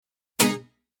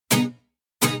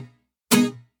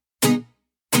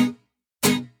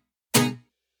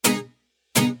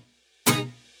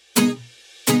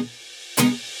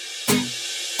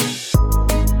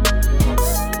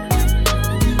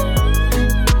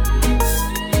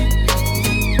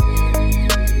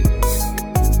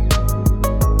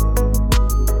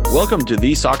Welcome to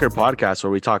the Soccer Podcast,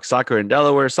 where we talk soccer in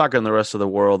Delaware, soccer in the rest of the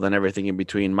world, and everything in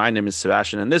between. My name is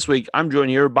Sebastian, and this week I'm joined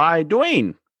here by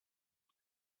Dwayne.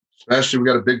 Sebastian, we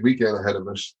got a big weekend ahead of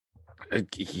us.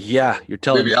 Yeah, you're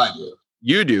telling Maybe me. I do.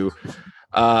 You do.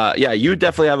 Yeah, you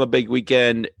definitely have a big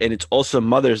weekend, and it's also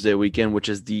Mother's Day weekend, which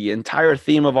is the entire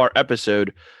theme of our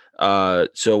episode.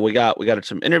 So we got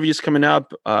some interviews coming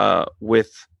up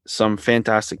with some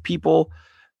fantastic people,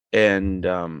 and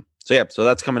so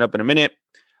that's coming up in a minute.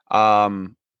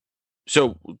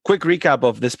 So quick recap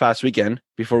of this past weekend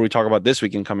before we talk about this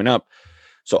weekend coming up.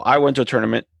 So I went to a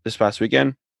tournament this past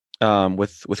weekend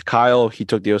with Kyle. He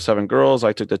took the 07 girls.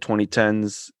 I took the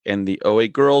 2010s and the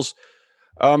 08 girls.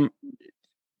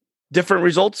 Different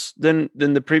results than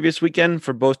the previous weekend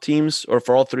for both teams, or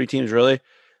for all three teams, really.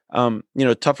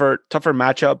 Tougher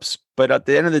matchups. But at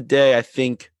the end of the day, I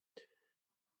think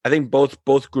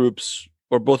both groups,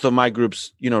 or both of my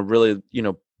groups, really,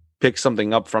 picked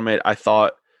something up from it. I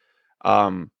thought,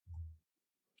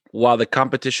 while the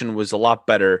competition was a lot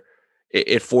better,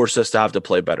 it forced us to have to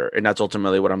play better, and that's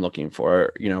ultimately what I'm looking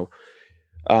for.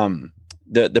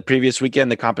 The previous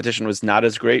weekend, the competition was not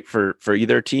as great for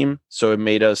either team, so it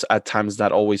made us at times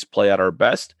not always play at our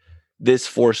best. This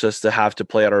forced us to have to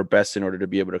play at our best in order to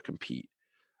be able to compete,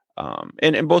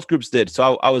 and both groups did.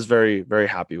 So I was very, very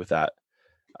happy with that.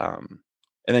 And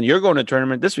then you're going to a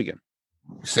tournament this weekend.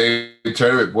 Same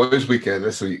tournament boys weekend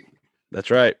this week.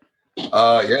 That's right.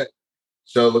 Yeah.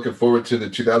 So looking forward to the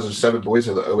 2007 boys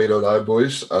and the 08-09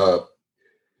 boys. The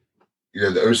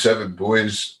 07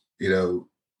 boys,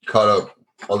 caught up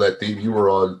on that theme you were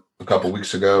on a couple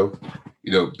weeks ago,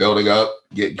 building up,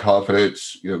 getting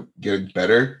confidence, getting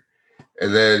better,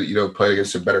 and then, playing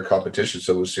against some better competition.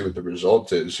 So we'll see what the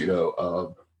result is.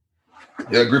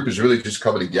 That group is really just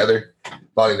coming together,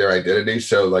 finding their identity.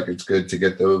 So it's good to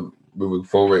get them moving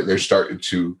forward. They're starting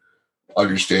to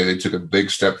understand. They took a big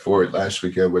step forward last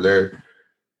weekend where they're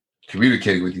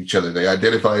communicating with each other. They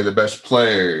identifying the best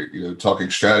player, talking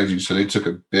strategy. So they took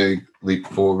a big leap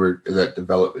forward in that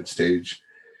development stage.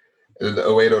 And then the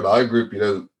 08-09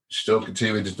 group, still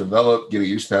continuing to develop, getting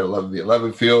used to that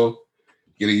 11v11 feel,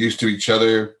 getting used to each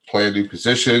other, playing new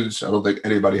positions. I don't think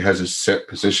anybody has a set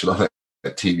position on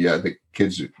that team yet. I think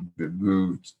kids have been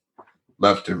moved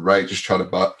left and right, just trying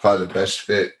to find the best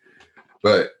fit.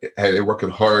 But hey, they're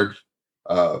working hard.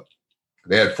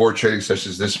 They had 4 training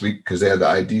sessions this week because they had the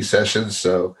ID sessions.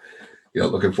 So,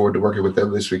 looking forward to working with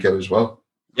them this weekend as well.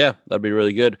 Yeah, that'd be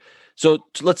really good. So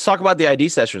let's talk about the ID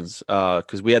sessions,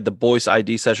 because we had the boys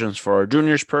ID sessions for our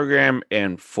juniors program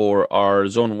and for our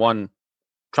Zone 1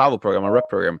 travel program, our rep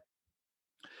program.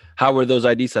 How were those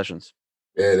ID sessions?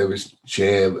 Man, it was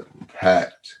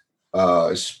jam-packed,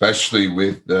 especially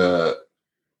with the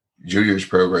juniors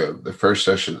program. The first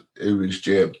session, it was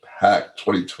jam-packed.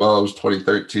 2012s,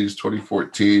 2013s,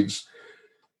 2014s.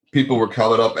 People were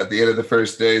coming up at the end of the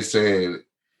first day saying,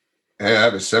 hey, I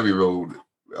have a 7-year-old.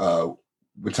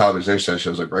 What time is their session?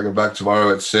 I was like, bring them back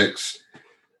tomorrow at 6.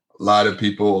 A lot of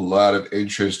people, a lot of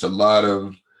interest, a lot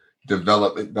of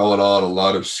development going on, a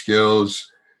lot of skills.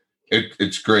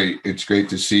 It's great. It's great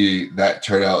to see that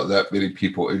turnout, that many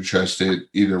people interested,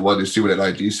 either one to see what an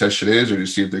ID session is or to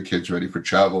see if their kid's ready for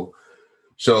travel.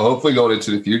 So hopefully going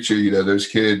into the future, those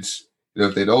kids,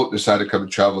 if they don't decide to come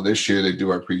and travel this year, they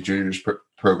do our pre-juniors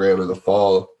program in the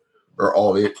fall or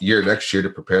all year next year to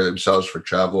prepare themselves for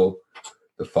travel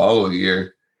the following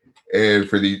year. And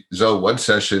for the Zone 1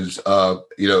 sessions,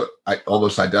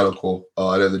 almost identical.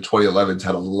 I know the 2011s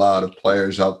had a lot of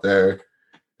players out there.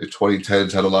 The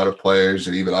 2010s had a lot of players,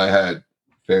 and even I had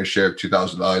fair share of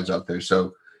 2009s out there.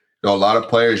 So, a lot of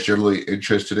players generally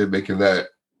interested in making that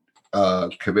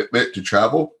commitment to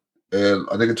travel. And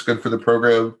I think it's good for the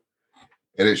program.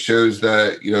 And it shows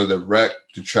that, the rec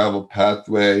to travel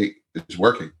pathway is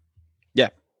working. Yeah,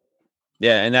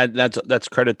 and that's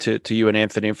credit to you and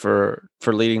Anthony for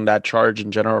leading that charge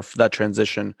in general, for that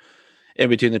transition in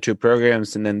between the two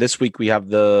programs. And then this week we have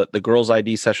the girls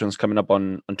ID sessions coming up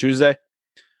on Tuesday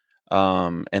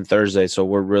and Thursday. So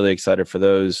we're really excited for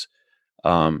those.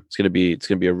 It's gonna be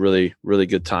a really, really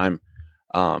good time.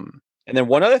 And then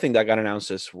one other thing that got announced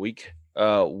this week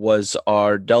was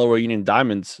our Delaware Union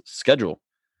Diamonds schedule.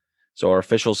 So our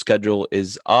official schedule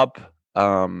is up.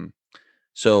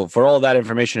 So for all that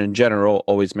information in general,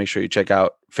 always make sure you check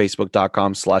out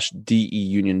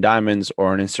facebook.com/DEUnionDiamonds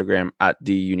or on Instagram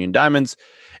 @DEUnionDiamonds.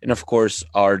 And of course,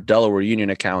 our Delaware Union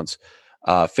accounts,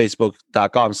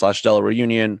 facebook.com/Delaware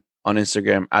Union, on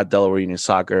Instagram @Delaware Union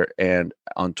Soccer, and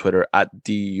on Twitter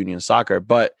 @DUnion Soccer.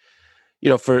 But,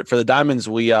 for the Diamonds,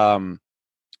 we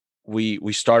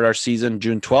start our season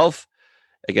June 12th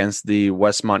against the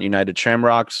Westmont United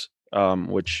Shamrocks.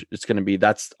 which it's going to be,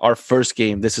 that's our first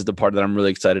game. This is the part that I'm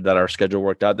really excited that our schedule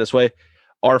worked out this way.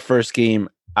 Our first game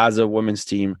as a women's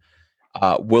team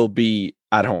will be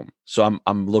at home. So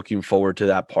I'm looking forward to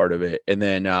that part of it. And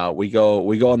then we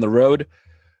go on the road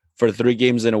for 3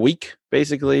 games in a week,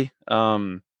 basically.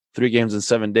 3 games in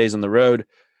 7 days on the road.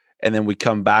 And then we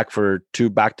come back for 2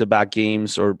 back-to-back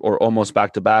games or almost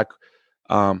back-to-back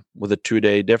with a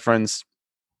 2-day difference.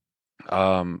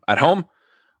 At home,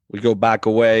 we go back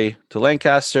away to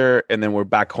Lancaster, and then we're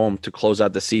back home to close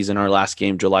out the season. Our last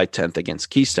game, July 10th against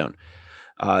Keystone.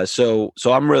 So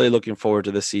I'm really looking forward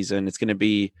to this season. It's going to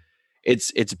be,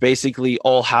 it's basically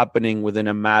all happening within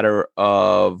a matter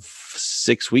of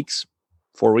 6 weeks,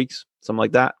 4 weeks, something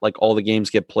like that. Like all the games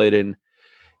get played in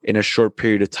a short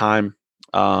period of time.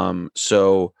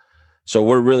 So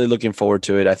we're really looking forward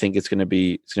to it. I think it's going to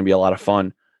be a lot of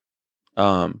fun.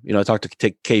 I talked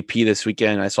to KP this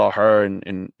weekend. I saw her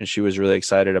and she was really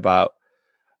excited about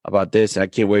this, and I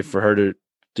can't wait for her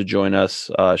to join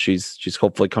us. She's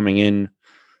hopefully coming in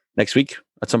next week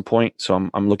at some point. So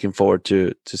I'm looking forward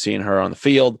to seeing her on the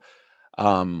field.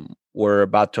 We're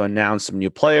about to announce some new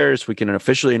players. We can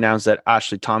officially announce that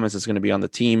Ashley Thomas is going to be on the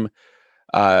team.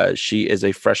 She is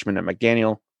a freshman at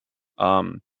McDaniel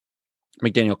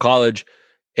College,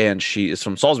 and she is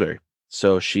from Salisbury.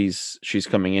 So she's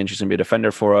coming in. She's going to be a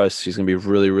defender for us. She's going to be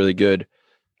really, really good.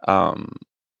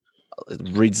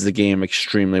 Reads the game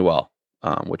extremely well,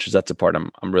 that's a part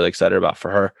I'm really excited about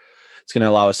for her. It's going to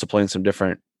allow us to play in some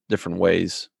different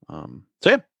ways.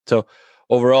 So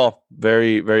overall,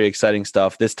 very, very exciting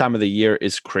stuff. This time of the year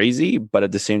is crazy, but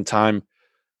at the same time,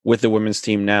 with the women's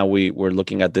team now, we're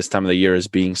looking at this time of the year as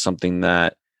being something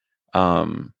that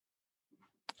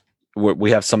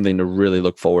we have something to really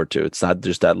look forward to. It's not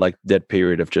just that like dead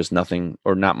period of just nothing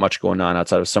or not much going on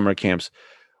outside of summer camps.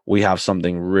 We have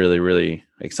something really, really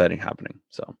exciting happening.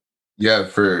 So yeah,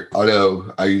 I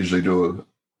know I usually do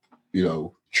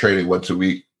training once a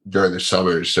week during the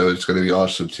summer. So it's going to be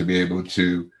awesome to be able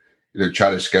to,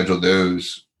 try to schedule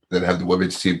those, then have the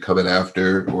women's team come in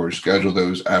after, or schedule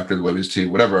those after the women's team,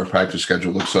 whatever our practice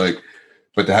schedule looks like.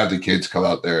 But to have the kids come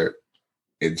out there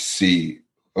and see,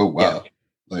 oh, wow,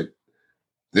 like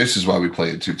this is why we play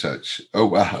in 2-touch. Oh,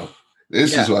 wow.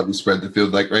 This is why we spread the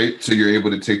field, like, right? So you're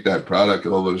able to take that product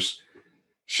and almost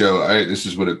show, all right, this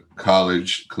is what a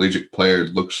collegiate player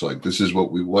looks like. This is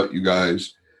what we want you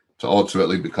guys to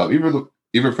ultimately become.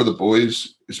 Even for the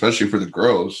boys, especially for the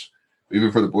girls,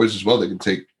 even for the boys as well, they can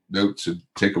take notes and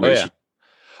take away. Oh, yeah.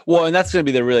 Well, and that's going to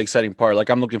be the really exciting part. Like,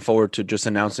 I'm looking forward to just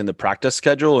announcing the practice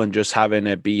schedule and just having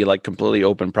it be like completely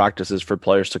open practices for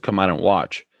players to come out and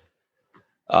watch.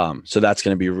 So that's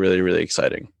going to be really, really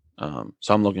exciting.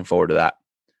 So I'm looking forward to that.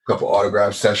 A couple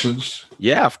autograph sessions.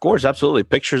 Yeah, of course. Absolutely.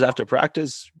 Pictures after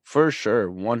practice for sure.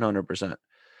 100%.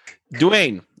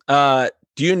 Dwayne,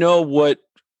 do you know what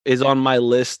is on my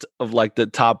list of like the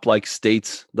top like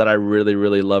states that I really,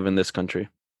 really love in this country?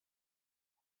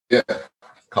 Yeah.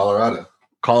 Colorado.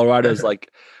 Colorado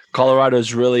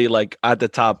is really like at the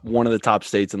top, one of the top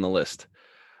states in the list.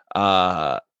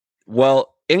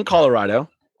 Well, in Colorado,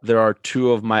 there are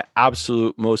 2 of my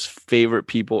absolute most favorite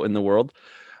people in the world.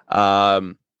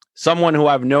 Someone who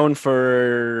I've known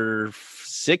for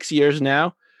 6 years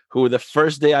now, who the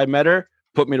first day I met her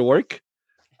put me to work.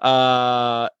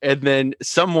 And then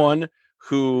someone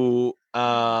who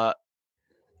I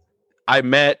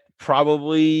met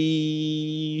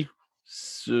probably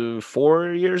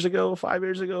 4 years ago, 5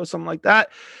 years ago, something like that,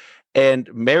 and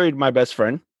married my best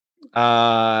friend.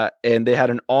 And they had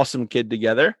an awesome kid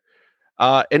together.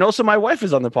 And also my wife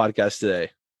is on the podcast today.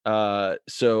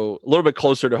 So a little bit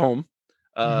closer to home,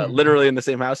 literally in the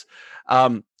same house.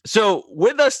 So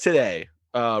with us today,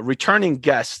 returning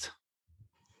guest,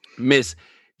 Miss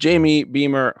Jamie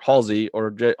Beamer Halsey,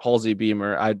 or Halsey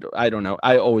Beamer. I don't know.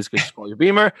 I always just call you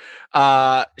Beamer.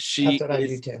 She That's what I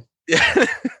do too.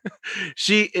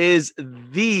 She is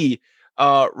the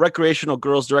recreational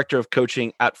girls director of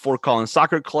coaching at Fort Collins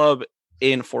Soccer Club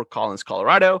in Fort Collins,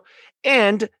 Colorado.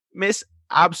 And Miss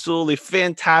absolutely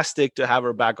fantastic to have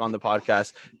her back on the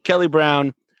podcast, Kelly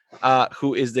Brown,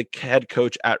 who is the head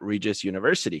coach at Regis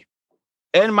University.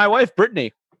 And my wife,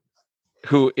 Brittany,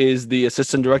 who is the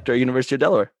assistant director at University of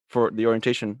Delaware for the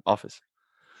orientation office.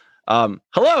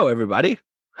 Hello, everybody.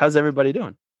 How's everybody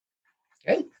doing?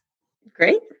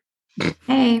 Great.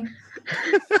 Hey.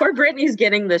 Poor Brittany's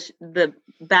getting the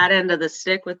bad end of the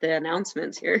stick with the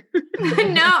announcements here.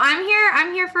 No,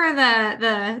 I'm here for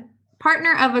the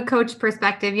partner of a coach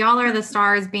perspective. Y'all are the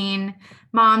stars, being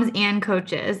moms and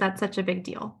coaches. That's such a big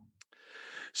deal.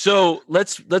 So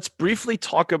let's briefly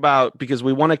talk about, because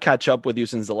we want to catch up with you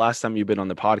since the last time you've been on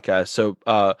the podcast. So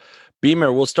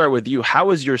Beamer, we'll start with you. How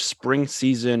was your spring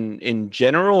season in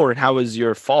general, or how was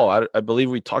your fall? I believe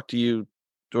we talked to you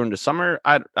during the summer.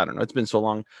 I don't know. It's been so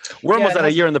long. We're almost at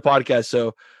a year in the podcast.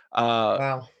 So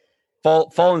Wow.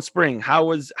 fall and spring. How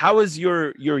was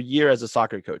your year as a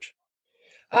soccer coach?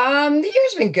 The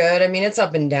year's been good. I mean, it's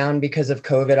up and down because of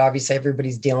COVID. Obviously,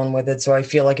 everybody's dealing with it. So I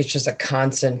feel like it's just a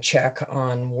constant check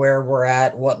on where we're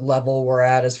at, what level we're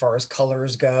at as far as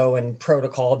colors go and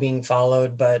protocol being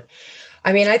followed. But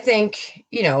I mean, I think,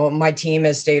 my team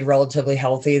has stayed relatively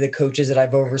healthy. The coaches that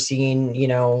I've overseen,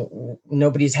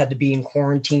 nobody's had to be in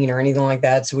quarantine or anything like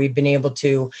that. So we've been able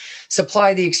to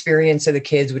supply the experience of the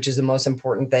kids, which is the most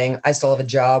important thing. I still have a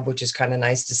job, which is kind of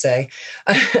nice to say,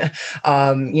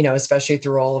 especially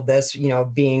through all of this,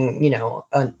 being,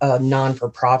 a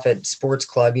non-for-profit sports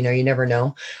club, you never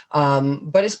know.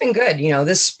 But it's been good.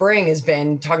 This spring has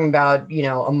been talking about,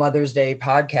 a Mother's Day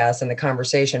podcast and the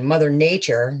conversation. Mother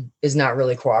Nature is not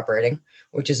really cooperating,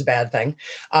 which is a bad thing.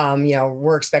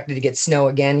 We're expected to get snow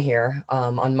again here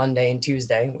on Monday and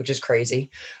Tuesday, which is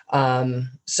crazy.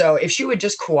 So if she would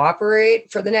just cooperate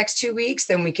for the next 2 weeks,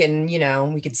 then we can,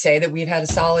 we could say that we've had a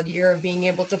solid year of being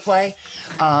able to play.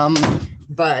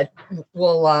 But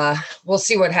we'll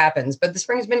see what happens. But the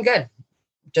spring has been good.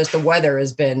 Just the weather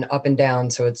has been up and down.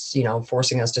 So it's,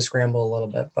 forcing us to scramble a little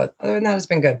bit. But other than that, it's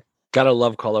been good. Gotta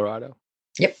love Colorado.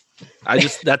 Yep. I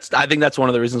think that's one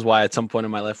of the reasons why at some point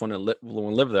in my life when I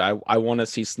live there, I want to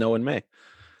see snow in May.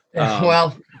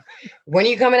 Well, when are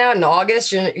you coming out in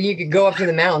August? You could go up to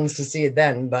the mountains to see it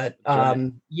then. But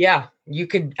yeah, you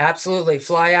could absolutely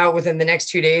fly out within the next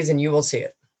 2 days and you will see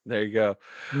it. There you go.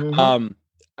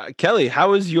 Mm-hmm. Kelly,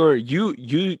 how was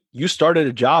you started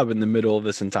a job in the middle of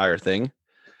this entire thing.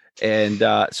 And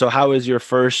so how was your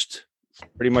first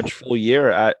pretty much full year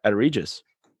at Regis?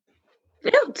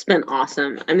 Yeah, it's been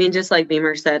awesome. I mean, just like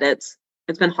Beamer said, it's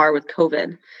been hard with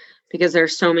COVID because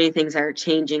there's so many things that are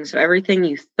changing. So everything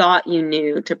you thought you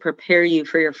knew to prepare you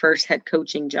for your first head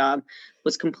coaching job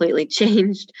was completely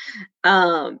changed.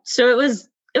 So it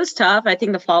was tough. I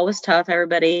think the fall was tough.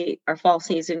 Our fall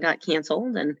season got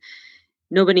canceled and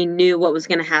nobody knew what was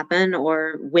going to happen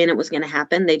or when it was going to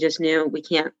happen. They just knew we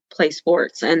can't play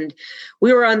sports. And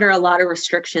we were under a lot of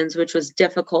restrictions, which was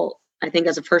difficult. I think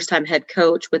as a first-time head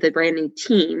coach with a brand new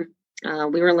team,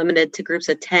 we were limited to groups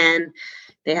of 10.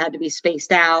 They had to be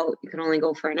spaced out. You could only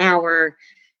go for an hour.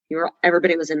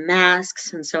 Everybody was in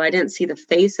masks. And so I didn't see the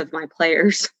face of my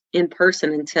players in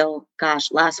person until,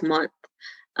 last month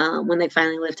when they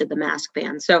finally lifted the mask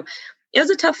ban. So it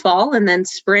was a tough fall. And then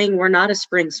spring, we're not a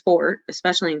spring sport,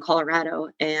 especially in Colorado.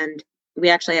 And we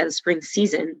actually had a spring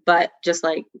season, but just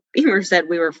like Beamer said,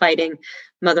 we were fighting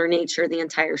Mother Nature the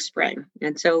entire spring.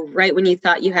 And so right when you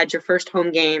thought you had your first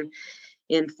home game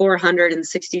in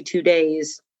 462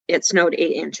 days, it snowed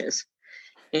 8 inches.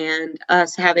 And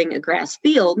us having a grass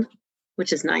field,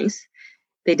 which is nice,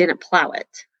 they didn't plow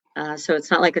it. So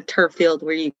it's not like a turf field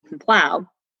where you can plow.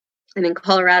 And in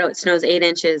Colorado, it snows 8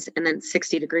 inches and then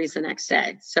 60 degrees the next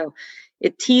day. So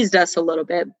it teased us a little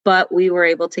bit, but we were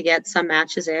able to get some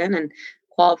matches in and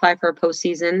qualify for a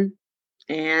postseason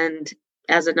and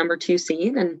as a number 2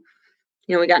 seed. And,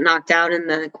 we got knocked out in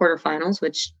the quarterfinals,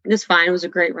 which is fine. It was a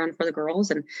great run for the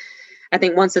girls. And I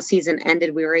think once the season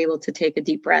ended, we were able to take a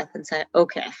deep breath and say,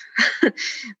 okay,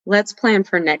 let's plan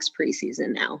for next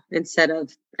preseason now.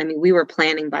 We were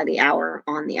planning by the hour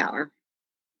on the hour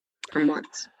for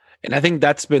months. And I think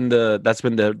that's been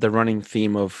the running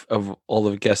theme of all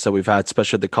of the guests that we've had,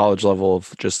 especially at the college level,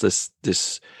 of just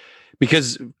this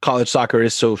because college soccer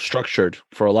is so structured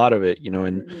for a lot of it,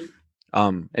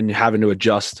 and having to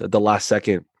adjust at the last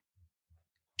second.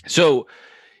 So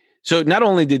not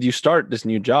only did you start this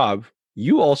new job,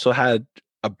 you also had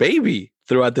a baby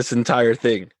throughout this entire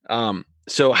thing.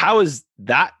 So how has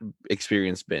that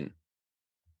experience been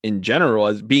in general,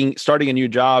 as starting a new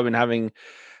job and having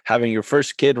your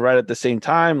first kid right at the same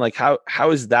time? Like how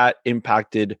has that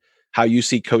impacted how you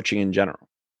see coaching in general?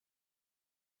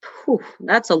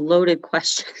 That's a loaded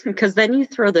question because then you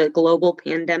throw the global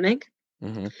pandemic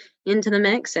into the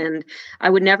mix, and I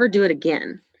would never do it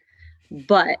again.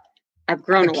 But I've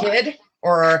grown a lot. Kid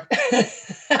or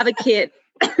have a kid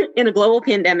in a global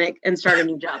pandemic and start a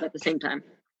new job at the same time.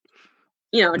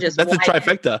 Just that's a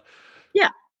trifecta. Yeah.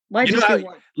 Why just do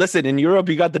one? Listen, in Europe,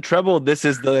 you got the treble. This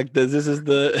is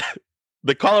the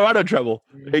Colorado treble.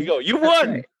 There you go. You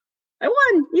won. Right. I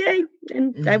won. Yay.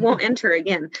 And I won't enter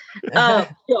again.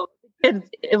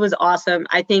 It was awesome.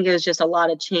 I think it was just a lot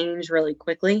of change really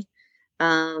quickly.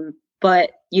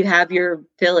 But you have your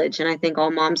village, and I think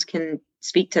all moms can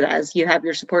speak to that, as you have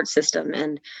your support system.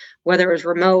 And whether it was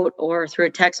remote or through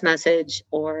a text message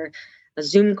or a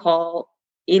Zoom call,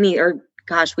 or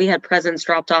gosh, we had presents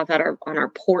dropped off on our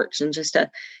porch, and just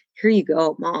here you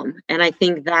go, mom. And I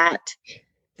think that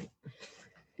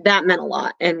meant a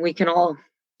lot. And we can all,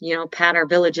 pat our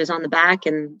villages on the back.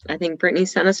 And I think Brittany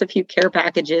sent us a few care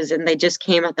packages, and they just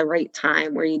came at the right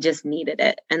time where you just needed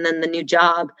it. And then the new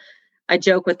job, I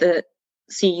joke with the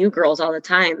CU girls all the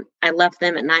time. I left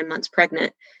them at 9 months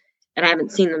pregnant, and I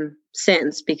haven't seen them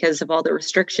since because of all the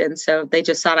restrictions. So they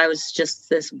just thought I was just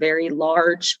this very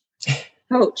large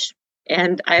coach,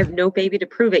 and I have no baby to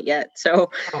prove it yet.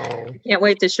 So I can't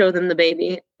wait to show them the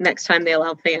baby next time they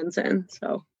allow fans in.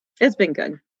 So it's been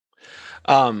good.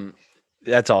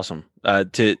 That's awesome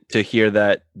to hear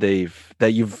that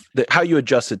how you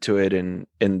adjusted to it, and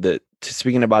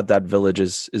speaking about that village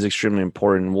is extremely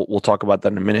important. We'll talk about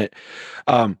that in a minute.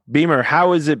 Beamer,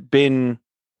 how has it been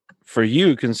for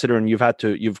you, considering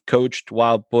you've coached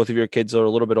while both of your kids are a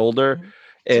little bit older, mm-hmm.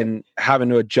 and having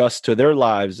to adjust to their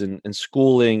lives and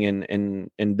schooling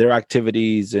and their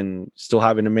activities, and still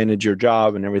having to manage your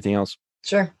job and everything else?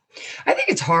 Sure. I think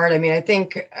it's hard. I mean, I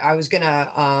think I was going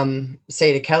to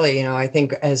say to Kelly, I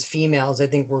think as females, I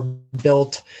think we're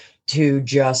built to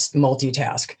just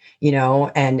multitask,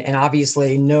 and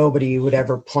obviously nobody would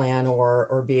ever plan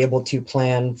or be able to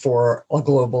plan for a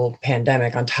global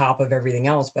pandemic on top of everything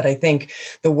else. But I think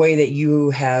the way that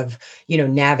you have,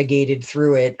 navigated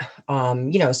through it,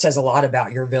 says a lot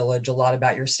about your village, a lot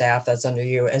about your staff that's under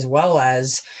you, as well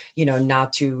as,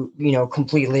 not to,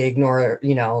 completely ignore,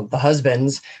 the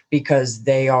husbands, because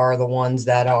they are the ones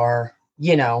that are,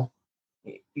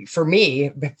 for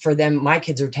me, for them, my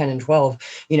kids are 10 and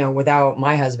 12, without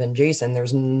my husband, Jason,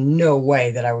 there's no way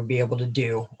that I would be able to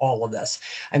do all of this.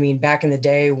 I mean, back in the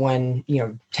day when,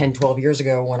 10, 12 years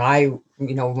ago,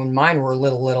 when mine were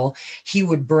little, he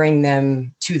would bring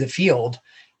them to the field,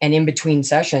 and in between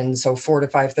sessions, so 4 to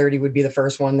 5:30 would be the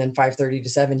first one, then 5:30 to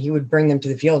 7, he would bring them to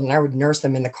the field, and I would nurse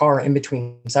them in the car in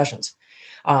between sessions.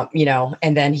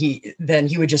 And then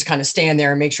he would just kind of stand there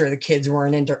and make sure the kids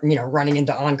weren't running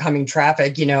into oncoming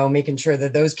traffic, making sure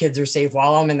that those kids are safe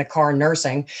while I'm in the car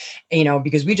nursing,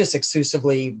 because we just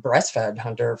exclusively breastfed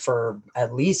Hunter for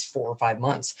at least 4 or 5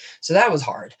 months. So that was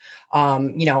hard.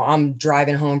 I'm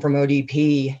driving home from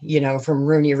ODP, from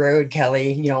Rooney Road,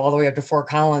 Kelly, all the way up to Fort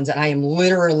Collins, and I am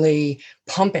literally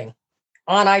pumping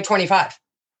on I-25.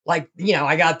 Like,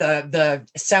 I got the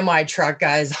semi truck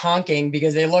guys honking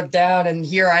because they look down, and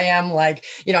here I am, like,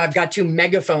 I've got 2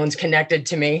 megaphones connected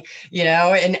to me,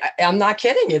 and I'm not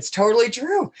kidding. It's totally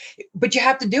true. But you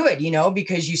have to do it,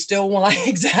 because you still want,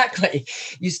 exactly.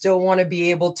 You still want to be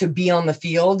able to be on the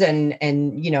field and,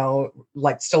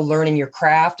 like still learning your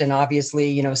craft, and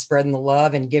obviously, spreading the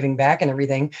love and giving back and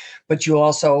everything. But you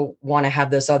also want to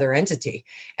have this other entity.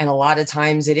 And a lot of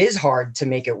times it is hard to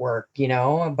make it work,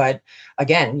 but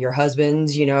again, your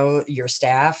husbands, your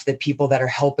staff, the people that are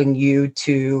helping you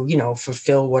to,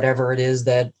 fulfill whatever it is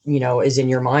that, is in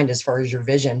your mind as far as your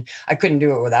vision. I couldn't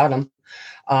do it without them.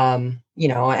 And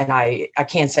I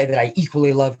can't say that I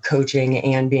equally love coaching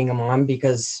and being a mom,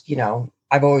 because,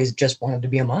 I've always just wanted to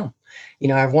be a mom.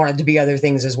 I've wanted to be other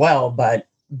things as well, but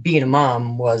being a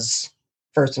mom was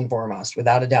first and foremost,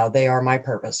 without a doubt. They are my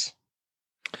purpose.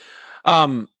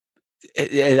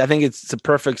 I think it's a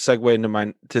perfect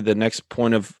segue to the next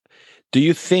point of, do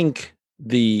you think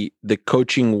the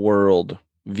coaching world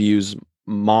views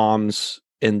moms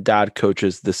and dad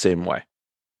coaches the same way?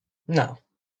 No.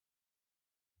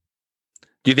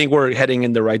 Do you think we're heading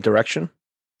in the right direction?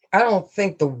 I don't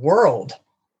think the world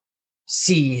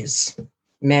sees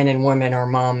men and women or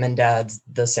mom and dads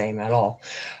the same at all.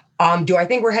 Do I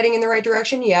think we're heading in the right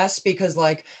direction? Yes, because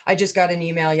I just got an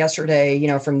email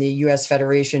yesterday, from the U.S.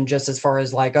 Federation, just as far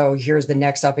as here's the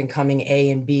next up and coming A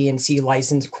and B and C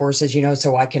license courses,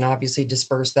 so I can obviously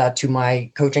disperse that to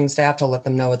my coaching staff to let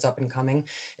them know it's up and coming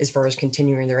as far as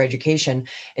continuing their education.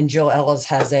 And Jill Ellis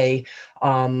has a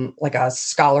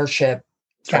scholarship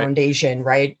foundation,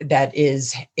 right? That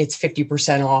it's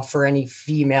 50% off for any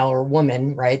female or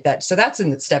woman, right? So that's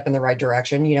a step in the right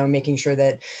direction, making sure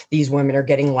that these women are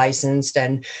getting licensed,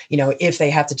 and, if they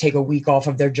have to take a week off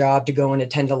of their job to go and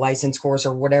attend a license course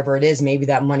or whatever it is, maybe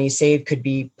that money saved could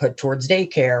be put towards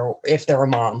daycare if they're a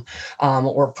mom,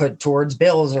 or put towards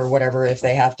bills or whatever, if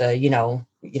they have to,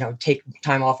 take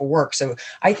time off of work. So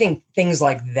I think things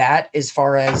like that, as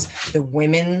far as the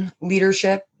women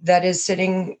leadership that is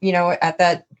sitting, at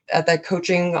that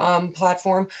coaching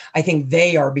platform, I think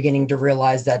they are beginning to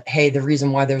realize that, hey, the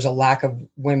reason why there's a lack of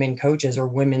women coaches or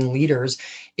women leaders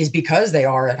is because they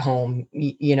are at home,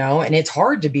 and it's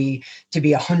hard to be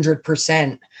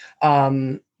 100%,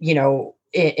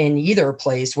 in either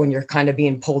place when you're kind of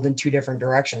being pulled in 2 different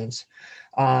directions.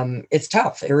 it's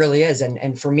tough. It really is.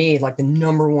 And for me, like the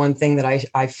number one thing that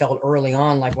I felt early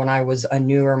on, like when I was a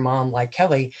newer mom like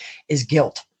Kelly, is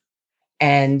guilt.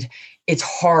 And it's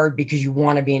hard because you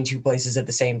want to be in two places at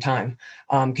the same time,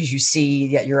 because you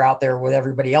see that you're out there with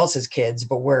everybody else's kids,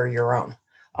 but where are your own?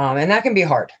 And that can be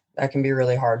hard. That can be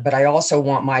really hard. But I also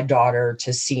want my daughter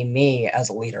to see me as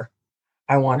a leader.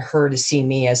 I want her to see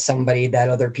me as somebody that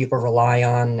other people rely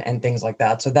on and things like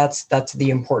that. So that's the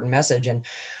important message. And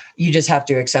you just have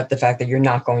to accept the fact that you're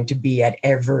not going to be at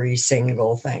every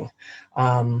single thing.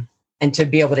 And to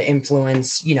be able to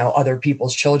influence, other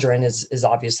people's children is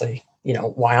obviously,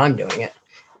 why I'm doing it.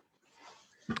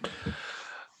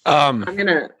 I'm going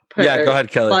to put go ahead,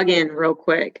 Kelly. Plug in real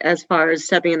quick as far as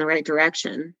stepping in the right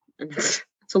direction. It's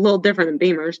a little different than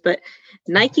Beamer's, but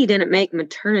Nike didn't make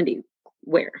maternity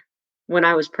wear when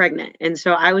I was pregnant. And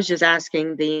so I was just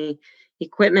asking the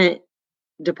equipment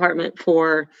department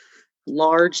for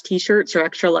large t-shirts or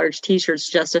extra large t-shirts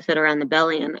just to fit around the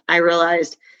belly. And I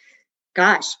realized,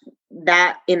 gosh,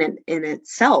 that in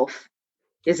itself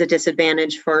is a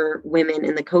disadvantage for women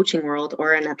in the coaching world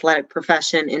or an athletic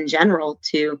profession in general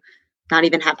to not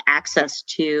even have access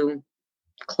to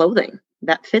clothing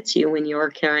that fits you when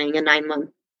you're carrying a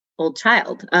 9-month-old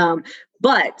child.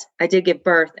 But I did give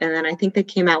birth, and then I think they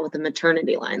came out with a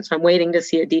maternity line. So I'm waiting to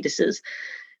see Adidas's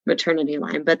maternity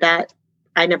line. But that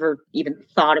I never even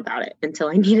thought about it until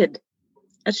I needed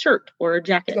a shirt or a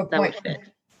jacket that would fit.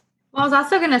 Well, I was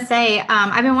also going to say,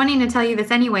 I've been wanting to tell you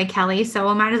this anyway, Kelly, so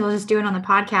we might as well just do it on the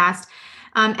podcast.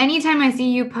 Anytime I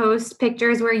see you post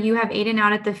pictures where you have Aiden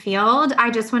out at the field, I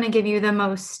just want to give you the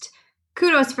most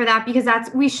kudos for that, because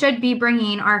we should be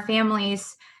bringing our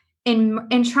families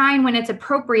in trying when it's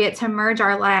appropriate to merge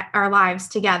our lives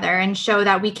together and show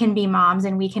that we can be moms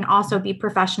and we can also be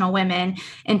professional women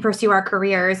and pursue our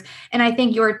careers. And I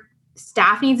think your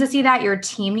staff needs to see that. Your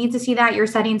team needs to see that. You're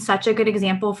setting such a good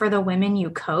example for the women you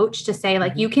coach to say,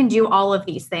 like, you can do all of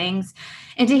these things.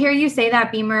 And to hear you say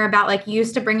that, Beamer, about like you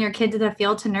used to bring your kid to the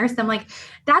field to nurse them, like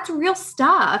that's real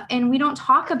stuff. And we don't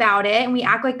talk about it and we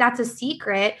act like that's a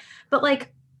secret, but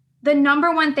like the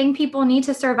number one thing people need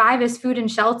to survive is food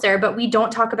and shelter, but we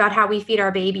don't talk about how we feed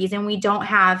our babies and we don't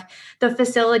have the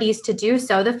facilities to do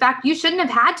so. The fact you shouldn't have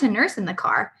had to nurse in the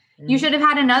car. You should have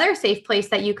had another safe place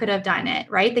that you could have done it,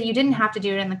 right? That you didn't have to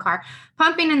do it in the car.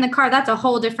 Pumping in the car, that's a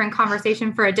whole different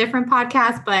conversation for a different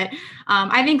podcast. But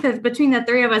I think that between the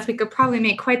three of us, we could probably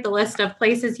make quite the list of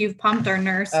places you've pumped or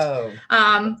nursed.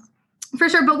 For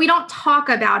sure. But we don't talk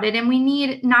about it. And we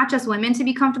need not just women to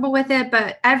be comfortable with it,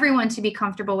 but everyone to be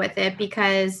comfortable with it,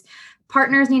 because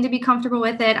partners need to be comfortable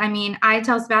with it. I mean, I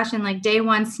tell Sebastian, like, day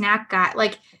one snack guy,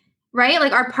 like, right?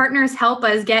 Like our partners help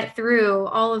us get through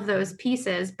all of those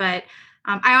pieces. But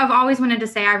I've always wanted to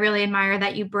say, I really admire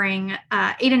that you bring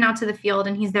Aiden out to the field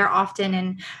and he's there often.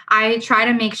 And I try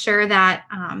to make sure that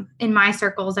in my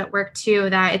circles at work too,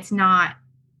 that it's not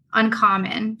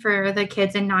uncommon for the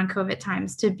kids in non-COVID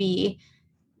times to be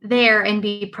there and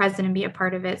be present and be a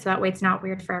part of it. So that way it's not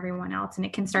weird for everyone else and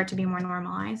it can start to be more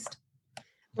normalized.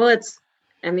 Well, it's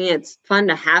fun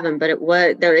to have him, but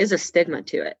there is a stigma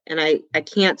to it. And I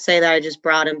can't say that I just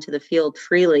brought him to the field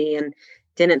freely and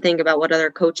didn't think about what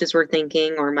other coaches were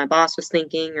thinking or my boss was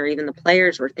thinking or even the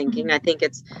players were thinking. Mm-hmm. I think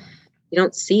you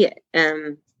don't see it.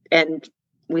 And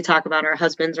we talk about our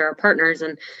husbands or our partners,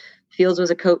 and Fields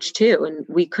was a coach too. And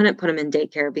we couldn't put him in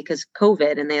daycare because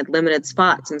COVID and they had limited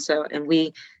spots. And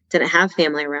we didn't have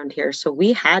family around here. So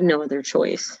we had no other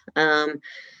choice.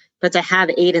 But to have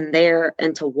Aiden there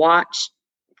and to watch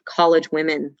college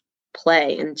women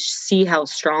play and see how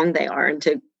strong they are and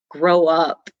to grow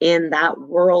up in that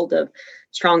world of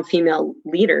strong female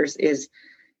leaders is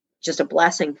just a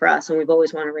blessing for us. And we've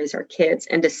always wanted to raise our kids,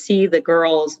 and to see the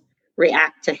girls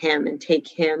react to him and take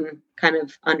him kind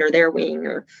of under their wing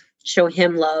or show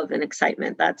him love and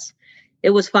excitement. It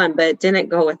was fun, but it didn't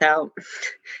go without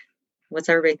what's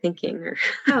everybody thinking?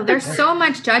 There's so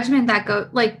much judgment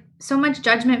so much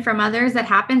judgment from others that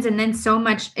happens. And then so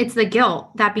much, it's the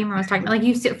guilt that Beamer was talking about. Like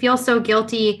you feel so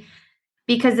guilty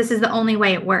because this is the only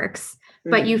way it works,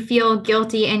 but you feel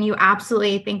guilty and you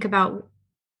absolutely think about,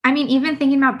 even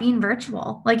thinking about being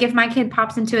virtual. Like if my kid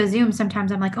pops into a Zoom,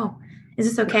 sometimes I'm like, oh, is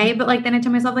this okay? But like, then I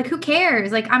tell myself, like, who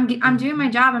cares? Like I'm doing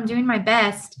my job. I'm doing my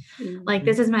best. Like,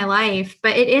 this is my life,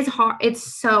 but it is hard. It's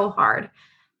so hard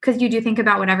because you do think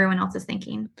about what everyone else is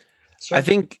thinking. Sure. I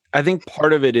think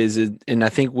part of it is, and I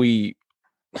think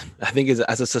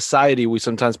as a society, we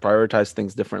sometimes prioritize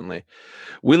things differently.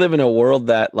 We live in a world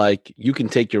that like you can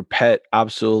take your pet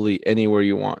absolutely anywhere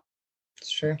you want.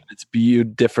 It's true. It's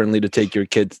viewed differently to take your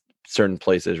kids certain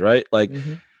places, right? Like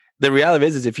the reality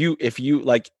is if you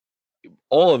like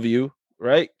all of you,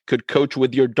 right, could coach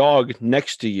with your dog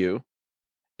next to you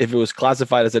if it was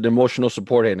classified as an emotional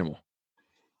support animal,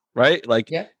 right? Like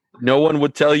Yeah. no one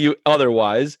would tell you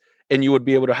otherwise, and you would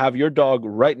be able to have your dog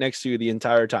right next to you the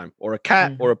entire time, or a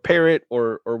cat or a parrot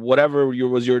or whatever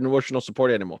was your emotional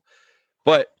support animal.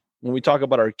 But when we talk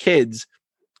about our kids,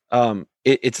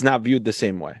 it's not viewed the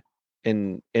same way.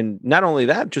 And not only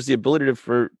that, just the ability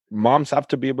for moms have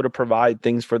to be able to provide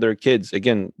things for their kids.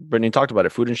 Again, Brittany talked about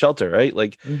it, food and shelter, right?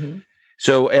 Like,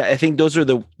 so I think those are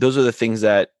the things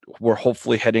that we're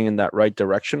hopefully heading in that right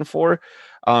direction for.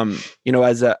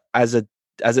 As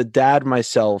a dad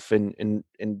myself, and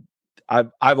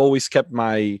I've always kept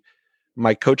my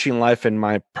coaching life and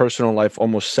my personal life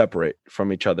almost separate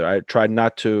from each other. I tried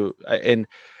not to, and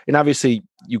obviously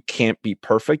you can't be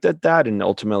perfect at that, and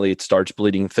ultimately it starts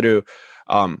bleeding through.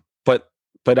 But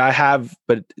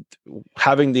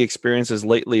having the experiences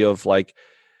lately of like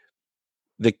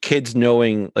the kids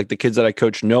knowing, like the kids that I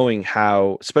coach knowing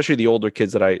how, especially the older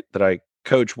kids that I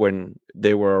coach when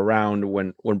they were around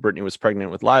when Brittany was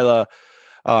pregnant with Lila,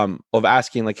 of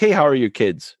asking like, hey, how are your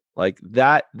kids? Like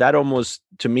that almost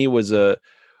to me was a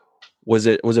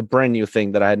brand new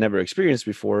thing that I had never experienced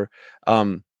before.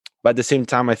 But at the same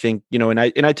time, I think, and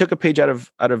I took a page out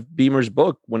of Beamer's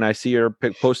book when I see her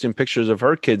posting pictures of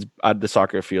her kids at the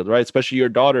soccer field, right? Especially your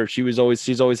daughter. She's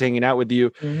always hanging out with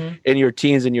you in your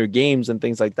teens and your games and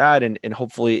things like that. And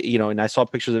hopefully, and I saw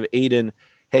pictures of Aiden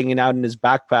hanging out in his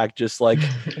backpack, just like,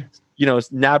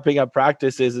 napping at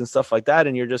practices and stuff like that.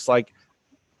 And you're just like,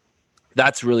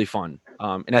 that's really fun.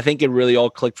 And I think it really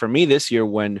all clicked for me this year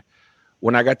when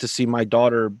I got to see my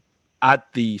daughter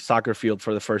at the soccer field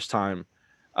for the first time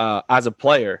as a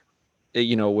player,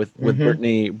 with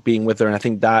Brittany being with her. And I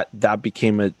think that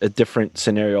became a different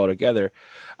scenario altogether.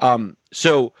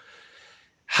 So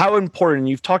how important,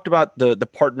 you've talked about the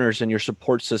partners and your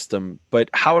support system, but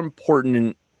how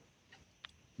important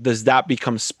does that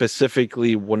become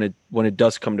specifically when it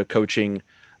does come to coaching,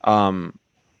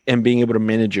 and being able to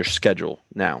manage your schedule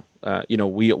now?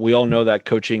 We all know that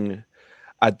coaching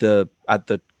at the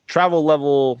travel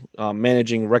level,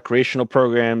 managing recreational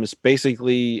programs,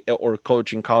 basically, or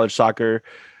coaching college soccer,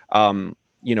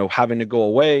 having to go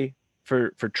away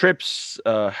for trips,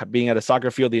 being at a soccer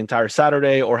field the entire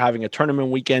Saturday, or having a tournament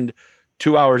weekend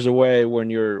 2 hours away when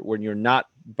you're not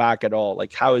back at all.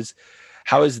 Like how is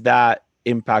that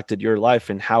impacted your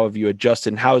life, and how have you adjusted,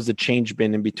 and how has the change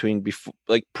been in between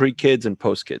like pre-kids and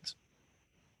post-kids?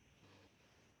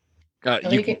 Go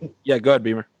ahead,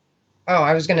 Beamer. Oh,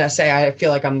 I was going to say, I feel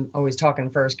like I'm always talking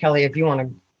first. Kelly, if you want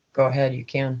to go ahead, you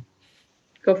can.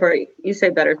 Go for it. You say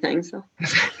better things. So.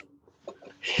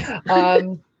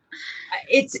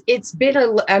 It's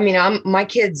been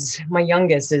my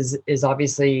youngest is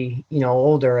obviously,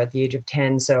 older at the age of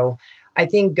 10. So I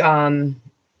think, I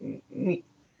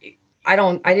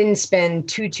didn't spend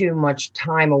too much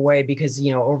time away because,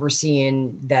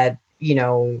 overseeing that,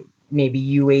 maybe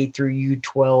U8 through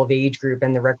U12 age group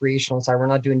and the recreational side, we're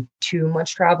not doing too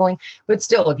much traveling. But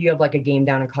still, if you have like a game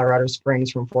down in Colorado Springs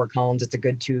from Fort Collins, it's a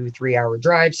good 2-3 hour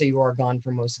drive. So you are gone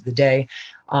for most of the day.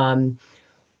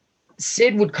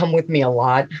 Sid would come with me a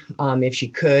lot if she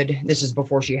could. This is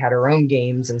before she had her own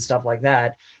games and stuff like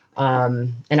that.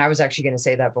 And I was actually going to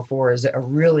say that before, is a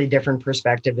really different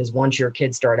perspective is once your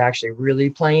kids start actually really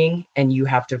playing and you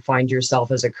have to find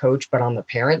yourself as a coach, but on the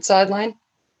parent sideline.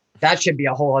 That should be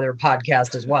a whole other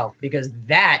podcast as well, because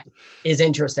that is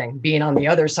interesting, being on the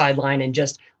other sideline and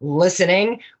just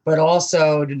listening, but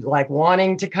also like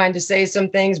wanting to kind of say some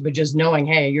things, but just knowing,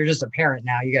 hey, you're just a parent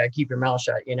now. You got to keep your mouth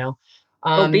shut,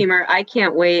 Beamer, I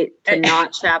can't wait to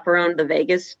not chaperone the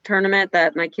Vegas tournament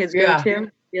that my kids go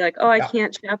to. Be like, I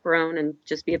can't chaperone and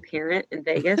just be a parent in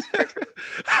Vegas.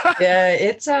 Yeah,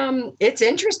 it's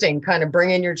interesting kind of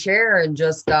bringing your chair and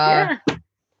just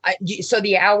so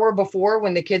the hour before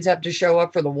when the kids have to show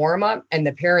up for the warm up and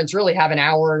the parents really have an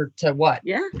hour to what?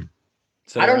 Yeah.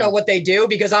 I don't know what they do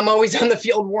because I'm always on the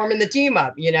field warming the team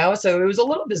up, so it was a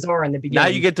little bizarre in the beginning. Now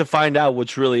you get to find out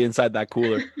what's really inside that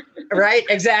cooler. Right.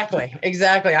 Exactly.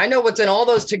 I know what's in all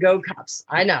those to-go cups.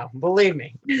 I know. Believe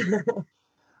me.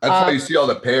 That's why you see all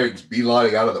the parents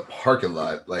beelining out of the parking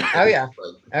lot. Like,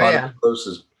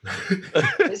 closest.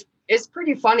 It's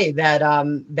pretty funny that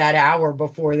that hour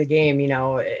before the game,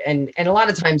 and a lot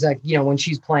of times, like, when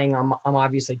she's playing, I'm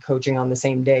obviously coaching on the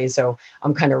same day, so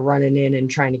I'm kind of running in and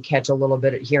trying to catch a little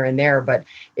bit here and there. But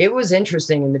it was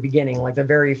interesting in the beginning, like the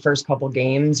very first couple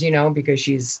games, because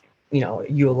she's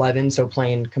U11, so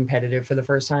playing competitive for the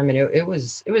first time, and it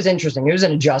was interesting. It was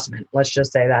an adjustment, let's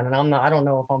just say that. And I don't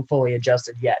know if I'm fully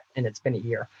adjusted yet, and it's been a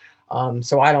year,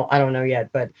 so I don't know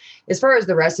yet. But as far as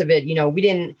the rest of it,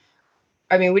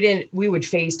 I mean, we would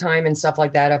FaceTime and stuff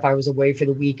like that if I was away for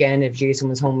the weekend, if Jason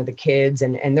was home with the kids,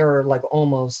 and they're like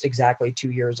almost exactly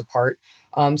 2 years apart.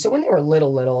 So when they were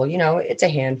little, it's a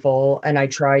handful. And I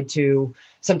tried to,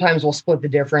 sometimes we'll split the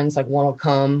difference. Like one will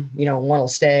come, one will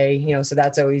stay, so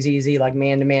that's always easy, like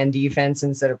man-to-man defense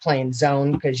instead of playing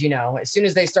zone. Cause as soon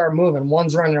as they start moving,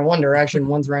 one's running in one direction,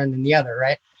 one's running in the other.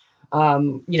 Right.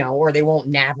 Or they won't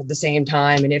nap at the same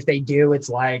time. And if they do, it's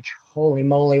like, holy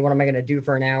moly, what am I going to do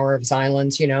for an hour of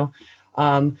silence?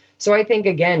 So I think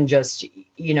again, just,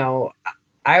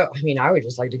 I would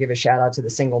just like to give a shout out to the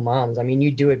single moms. I mean,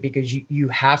 you do it because you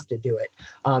have to do it.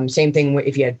 Same thing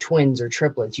if you had twins or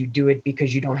triplets, you do it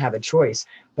because you don't have a choice,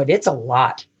 but it's a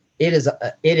lot. It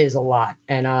is a lot.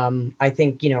 And I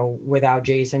think, without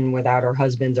Jason, without our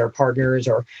husbands, our partners,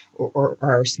 or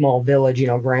our small village,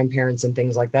 grandparents and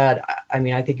things like that,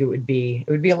 I think it would be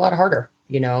a lot harder,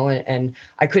 and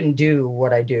I couldn't do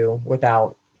what I do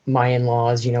without my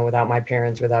in-laws, without my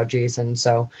parents, without Jason.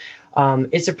 So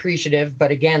it's appreciative.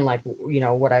 But again, like,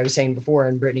 what I was saying before,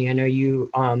 and Brittany, I know you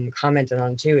commented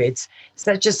on too, it's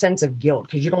such a sense of guilt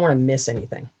because you don't want to miss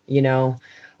anything,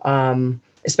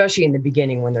 especially in the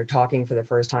beginning when they're talking for the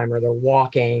first time or they're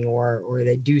walking or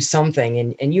they do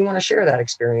something and you want to share that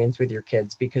experience with your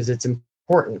kids because it's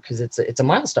important, because it's a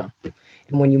milestone.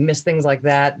 And when you miss things like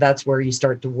that, that's where you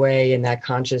start to weigh and that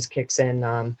conscience kicks in.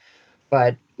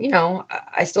 But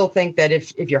I still think that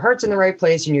if your heart's in the right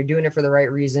place and you're doing it for the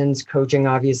right reasons, coaching,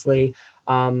 obviously,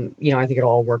 I think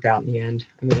it'll all work out in the end.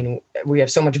 I mean, we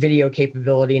have so much video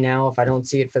capability now. If I don't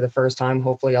see it for the first time,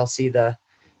 hopefully I'll see the,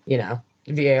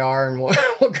 VAR and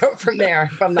we'll go from there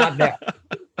if I'm not there.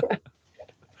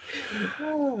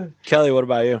 Kelly, what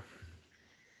about you?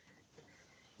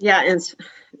 Yeah, and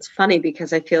it's funny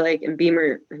because I feel like in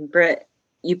Beamer and Britt,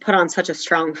 you put on such a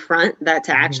strong front that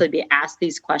to actually be asked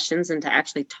these questions and to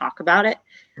actually talk about it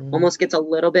almost gets a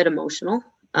little bit emotional.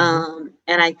 And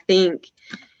I think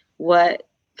what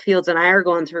Fields and I are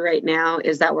going through right now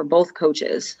is that we're both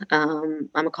coaches. I'm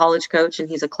a college coach and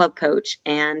he's a club coach,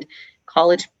 and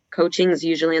college coaching is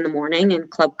usually in the morning and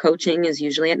club coaching is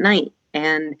usually at night.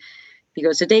 And he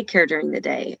goes to daycare during the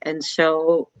day. And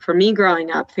so for me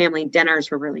growing up, family dinners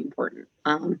were really important.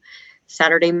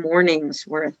 Saturday mornings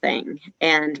were a thing.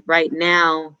 And right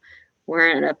now we're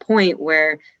at a point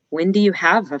where when do you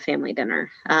have a family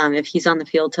dinner? If he's on the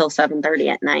field till 7:30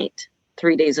 at night,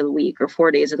 3 days of the week or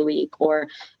 4 days of the week, or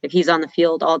if he's on the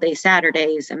field all day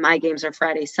Saturdays and my games are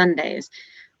Friday, Sundays,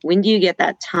 when do you get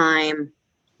that time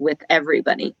with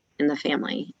everybody in the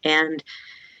family? And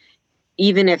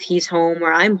even if he's home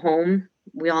or I'm home,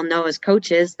 we all know as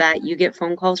coaches that you get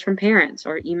phone calls from parents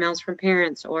or emails from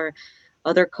parents or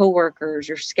other coworkers,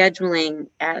 you're scheduling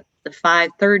at the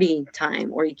 5:30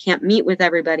 time, or you can't meet with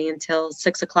everybody until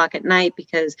 6:00 at night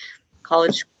because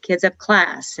college kids have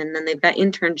class and then they've got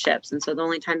internships. And so the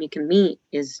only time you can meet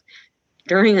is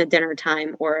during a dinner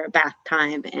time or a bath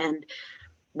time. And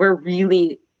we're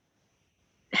really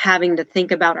having to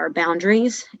think about our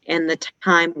boundaries and the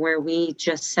time where we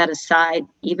just set aside,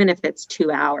 even if it's 2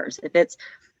 hours, if it's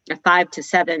a 5 to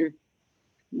 7,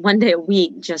 one day a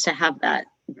week, just to have that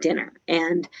dinner.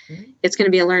 And it's going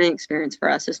to be a learning experience for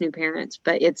us as new parents,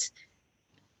 but it's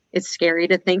scary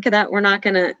to think that we're not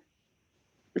going to,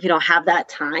 have that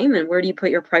time. And where do you put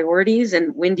your priorities?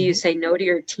 And when do you say no to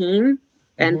your team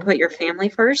and put your family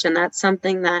first? And that's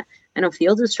something that I know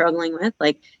Fields is struggling with.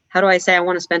 Like, how do I say I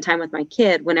want to spend time with my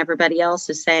kid when everybody else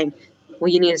is saying, well,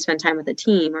 you need to spend time with the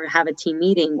team or have a team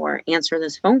meeting or answer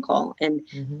this phone call? And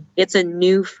it's a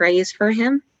new phrase for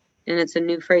him. And it's a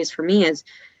new phrase for me is,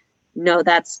 no,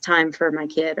 that's time for my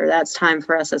kid, or that's time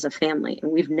for us as a family.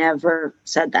 And we've never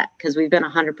said that because we've been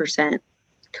 100%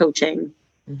 coaching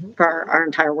for our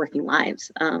entire working lives.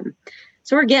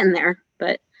 So we're getting there,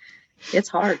 but it's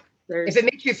hard. If it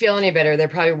makes you feel any better, they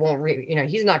probably won't,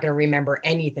 he's not going to remember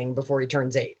anything before he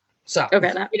turns 8. So,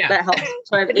 okay, that helps.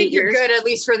 So I have 8 years. You're good at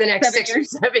least for the next 6 or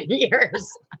 7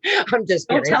 years. I'm just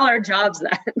kidding. Don't tell our jobs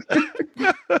that.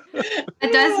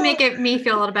 It does make me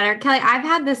feel a little better. Kelly, I've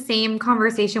had the same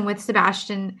conversation with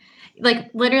Sebastian.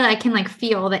 Like literally I can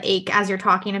feel the ache as you're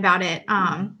talking about it.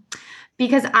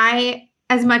 Because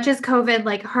as much as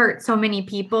COVID hurt so many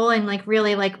people and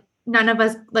really none of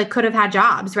us could have had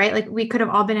jobs, right? We could have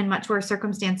all been in much worse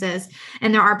circumstances.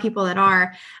 And there are people that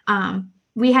are,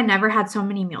 we had never had so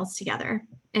many meals together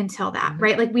until that,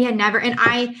 right? We had never, and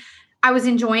I was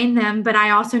enjoying them, but I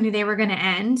also knew they were going to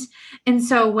end. And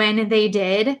so when they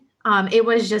did, it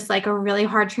was just a really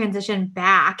hard transition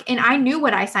back. And I knew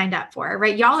what I signed up for,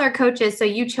 right? Y'all are coaches, so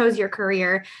you chose your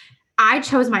career. I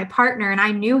chose my partner and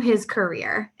I knew his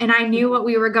career and I knew what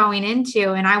we were going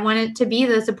into. And I wanted to be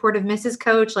the supportive Mrs.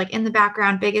 Coach, like in the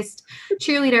background, biggest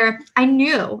cheerleader. I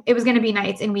knew it was going to be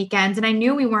nights and weekends. And I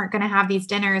knew we weren't going to have these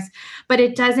dinners, but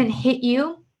it doesn't hit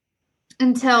you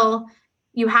until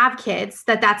you have kids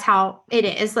that's how it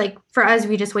is. Like for us,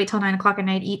 we just wait till 9 o'clock at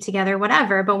night, eat together,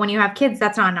 whatever. But when you have kids,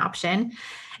 that's not an option.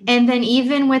 And then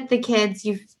even with the kids,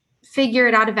 you figure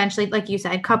it out eventually. Like you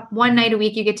said, one night a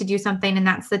week, you get to do something and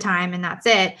that's the time and that's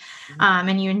it.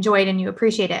 And you enjoy it and you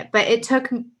appreciate it. But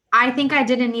I think I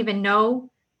didn't even know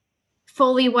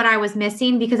fully what I was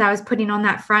missing because I was putting on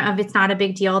that front of it's not a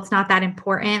big deal. It's not that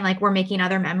important. Like we're making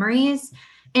other memories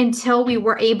until we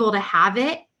were able to have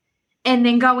it. And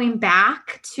then going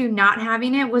back to not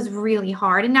having it was really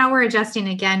hard. And now we're adjusting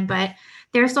again, but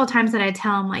there's still times that I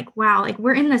tell them like, wow, like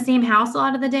we're in the same house a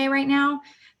lot of the day right now,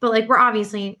 but like we're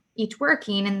obviously each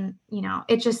working and,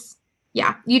 it just,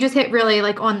 you just hit really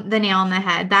like on the nail on the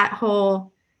head. That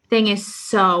whole thing is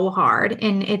so hard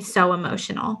and it's so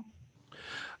emotional.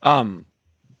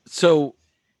 So,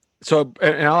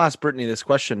 and I'll ask Brittany this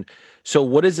question. So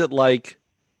what is it like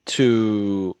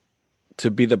to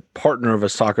be the partner of a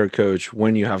soccer coach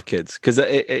when you have kids? Because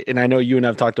and I know you and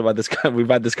I've talked about this. We've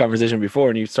had this conversation before,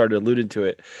 and you started alluding to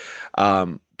it.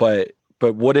 But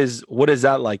what is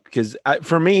that like? Because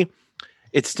for me,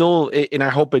 it's still, and I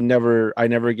hope I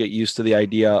never get used to the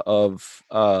idea of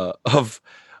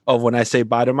when I say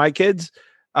bye to my kids.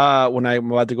 When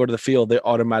I'm about to go to the field, they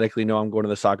automatically know I'm going to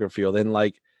the soccer field, and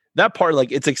like that part,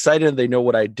 like it's exciting and they know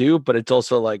what I do, but it's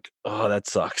also like, oh, that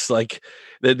sucks. Like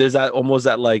there's that almost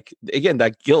that like, again,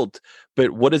 that guilt,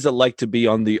 but what is it like to be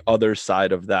on the other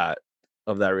side of that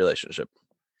relationship?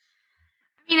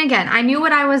 I mean, again, I knew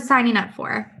what I was signing up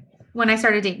for when I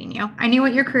started dating you. I knew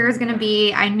what your career was going to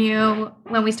be. I knew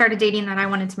when we started dating that I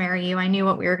wanted to marry you. I knew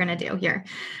what we were going to do here.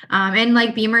 And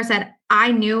like Beamer said,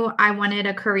 I knew I wanted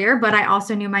a career, but I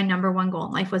also knew my number one goal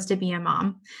in life was to be a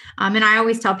mom. And I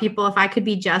always tell people if I could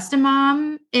be just a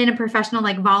mom in a professional,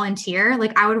 like volunteer,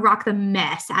 like I would rock the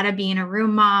mess out of being a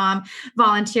room mom,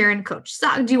 volunteer and coach,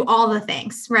 do all the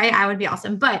things, right? I would be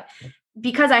awesome. But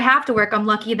because I have to work, I'm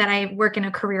lucky that I work in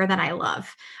a career that I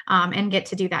love and get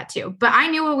to do that too. But I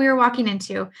knew what we were walking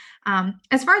into.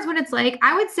 As far as what it's like,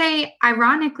 I would say,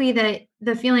 ironically, that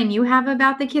the feeling you have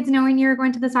about the kids knowing you're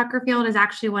going to the soccer field is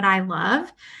actually what I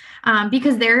love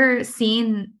because they're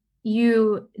seeing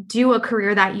you do a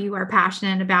career that you are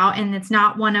passionate about. And it's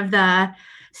not one of the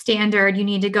standard, you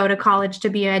need to go to college to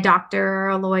be a doctor or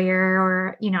a lawyer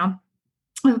or,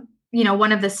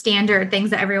 one of the standard things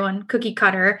that everyone cookie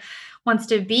cutter wants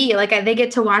to be. Like they get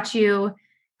to watch you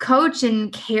coach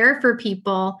and care for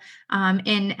people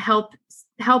and help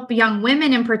young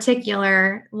women in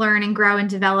particular learn and grow and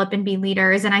develop and be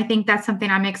leaders. And I think that's something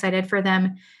I'm excited for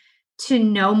them to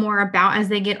know more about as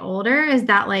they get older, is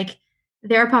that like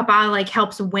their papa like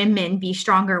helps women be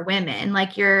stronger women,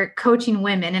 like you're coaching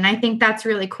women. And I think that's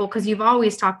really cool because you've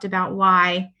always talked about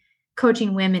why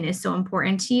coaching women is so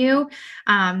important to you.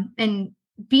 And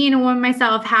being a woman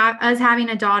myself, us having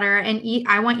a daughter, and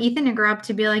I want Ethan to grow up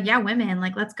to be like, yeah, women,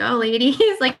 like, let's go, ladies.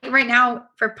 Like right now,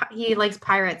 he likes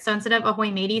pirates. So instead of ahoy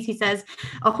mateys, he says,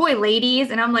 ahoy ladies.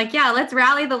 And I'm like, yeah, let's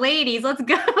rally the ladies. Let's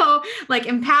go, like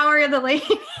empower the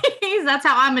ladies. That's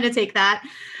how I'm going to take that.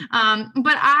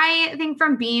 But I think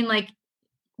from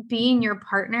being your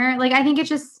partner, like, I think it's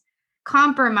just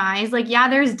compromise. Like, yeah,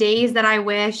 there's days that I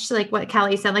wish, like what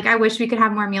Kelly said, like, I wish we could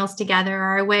have more meals together,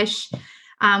 or I wish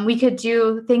we could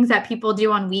do things that people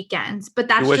do on weekends, but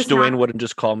that's just Dwayne wouldn't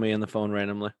just call me on the phone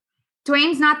randomly.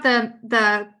 Dwayne's not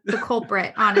the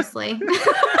culprit, honestly.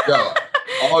 No,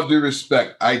 all due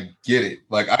respect, I get it.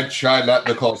 Like I try not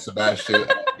to call Sebastian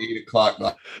at 8 o'clock,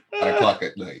 9 o'clock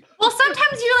at night. Well,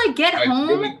 sometimes you like get home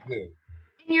really and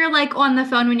you're like on the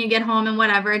phone when you get home and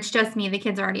whatever. It's just me. The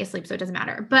kids are already asleep, so it doesn't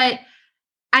matter. But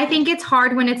I think it's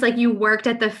hard when it's like you worked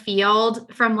at the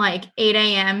field from like 8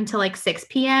 a.m. to like 6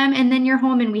 p.m. and then you're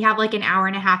home and we have like an hour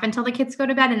and a half until the kids go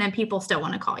to bed, and then people still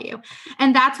want to call you.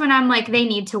 And that's when I'm like, they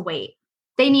need to wait.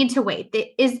 They need to wait.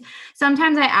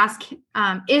 Sometimes I ask,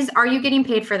 are you getting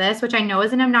paid for this? Which I know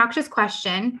is an obnoxious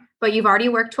question, but you've already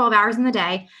worked 12 hours in the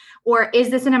day. Or is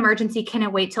this an emergency? Can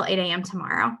it wait till 8 a.m.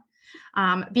 tomorrow?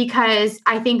 Because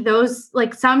I think those,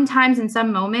 like, sometimes in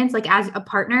some moments, like as a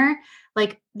partner,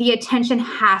 like the attention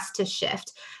has to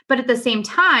shift. But at the same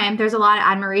time, there's a lot of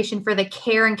admiration for the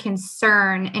care and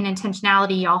concern and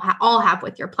intentionality y'all all have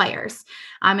with your players.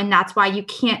 And that's why you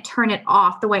can't turn it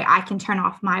off the way I can turn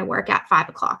off my work at 5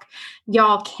 o'clock.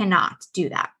 Y'all cannot do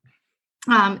that.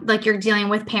 Like you're dealing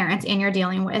with parents and you're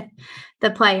dealing with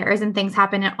the players, and things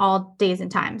happen at all days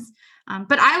and times.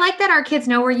 But I like that our kids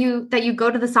know that you go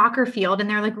to the soccer field and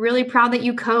they're like really proud that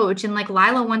you coach. And like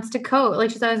Lila wants to coach.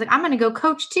 Like she's always like, I'm going to go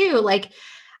coach too. Like,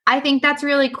 I think that's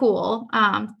really cool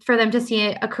for them to see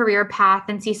a career path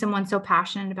and see someone so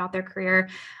passionate about their career.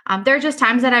 There are just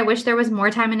times that I wish there was more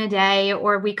time in a day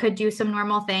or we could do some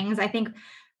normal things. I think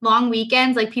long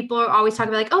weekends, like people are always talking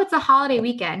about like, oh, it's a holiday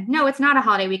weekend. No, it's not a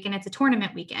holiday weekend. It's a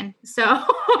tournament weekend. So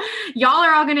y'all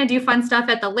are all going to do fun stuff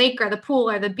at the lake or the pool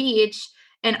or the beach.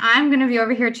 And I'm going to be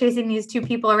over here chasing these two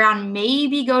people around,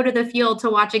 maybe go to the field to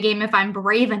watch a game if I'm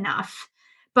brave enough.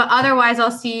 But otherwise, I'll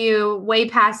see you way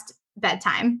past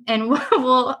bedtime. And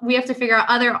we have to figure out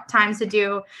other times to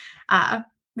do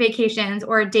vacations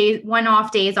or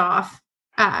one-off days off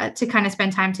to kind of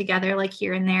spend time together, like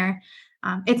here and there.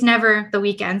 It's never the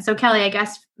weekend. So Kelly, I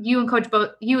guess you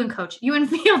and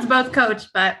Fields both coach,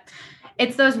 but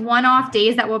it's those one-off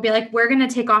days that we'll be like, we're going to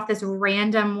take off this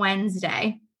random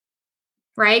Wednesday.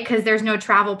 Right? Because there's no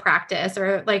travel practice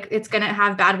or like it's going to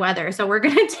have bad weather. So we're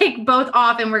going to take both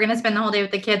off and we're going to spend the whole day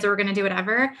with the kids or we're going to do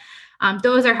whatever.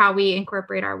 Those are how we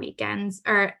incorporate our weekends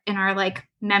or in our like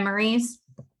memories.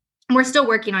 We're still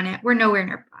working on it. We're nowhere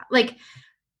near like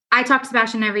I talk to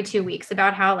Sebastian every 2 weeks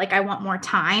about how like I want more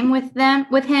time with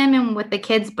him and with the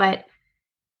kids, but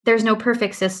there's no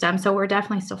perfect system. So we're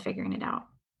definitely still figuring it out.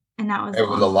 And that was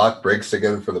when the lock breaks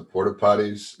again for the porta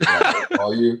potties, I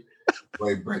call you,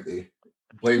 blame Brittany.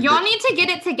 Y'all need to get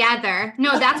it together.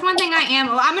 No, that's one thing I'm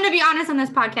going to be honest on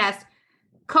this podcast.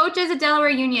 Coaches at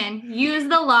Delaware Union, use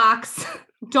the locks.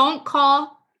 Don't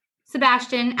call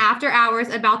Sebastian after hours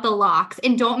about the locks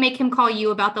and don't make him call you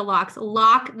about the locks.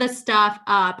 Lock the stuff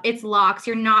up. It's locks.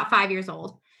 You're not 5 years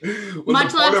old.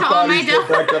 Much love to all my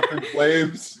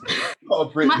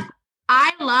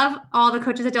I love all the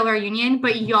coaches at Delaware Union,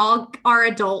 but y'all are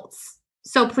adults.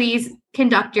 So please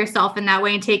conduct yourself in that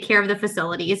way and take care of the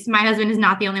facilities. My husband is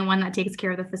not the only one that takes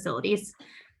care of the facilities.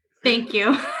 Thank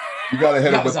you. You got to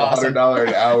hit him with $100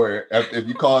 an hour. If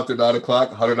you call after 9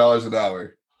 o'clock, $100 an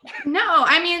hour. No,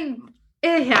 I mean,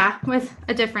 yeah, with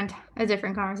a different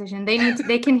conversation.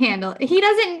 They can handle it. He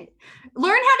doesn't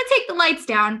learn how to take the lights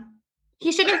down.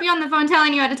 He shouldn't be on the phone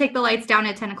telling you how to take the lights down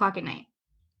at 10 o'clock at night.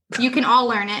 You can all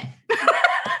learn it.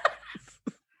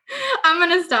 I'm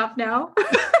going to stop now.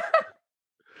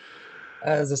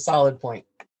 That is a solid point.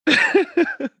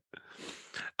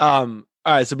 All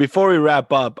right. So before we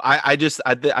wrap up, I'm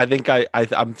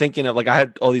thinking of like, I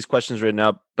had all these questions written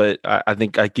up, but I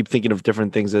think I keep thinking of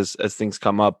different things as things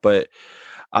come up. But,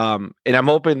 and I'm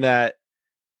hoping that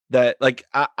like,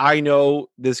 I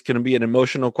know this can be an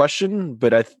emotional question,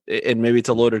 but and maybe it's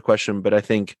a loaded question, but I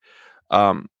think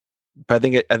it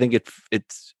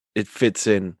fits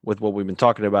in with what we've been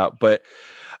talking about. But,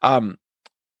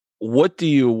 what do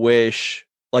you wish,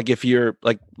 like, if you're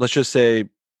like, let's just say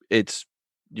it's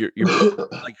you're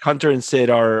like Hunter and Sid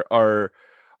are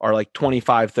like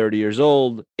 25, 30 years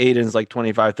old. Aiden's like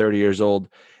 25, 30 years old.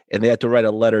 And they had to write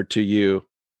a letter to you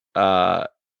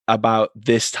about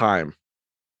this time,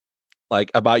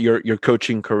 like about your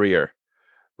coaching career,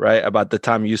 right? About the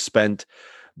time you spent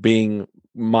being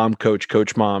mom,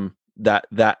 coach mom,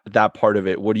 that part of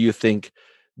it. What do you think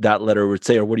that letter would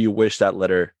say? Or what do you wish that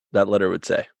letter would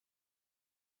say?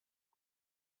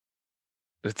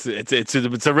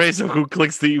 It's a race of who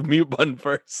clicks the mute button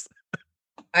first.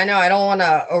 I know I don't want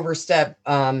to overstep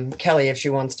Kelly if she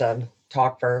wants to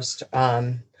talk first.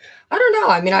 I don't know.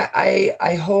 I mean,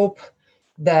 I hope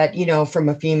that, from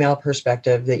a female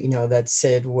perspective that, that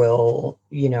Sid will,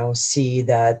 see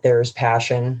that there's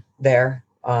passion there,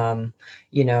 and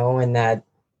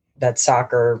that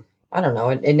soccer, I don't know.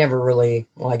 It never really,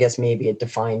 well, I guess maybe it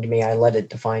defined me. I let it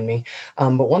define me.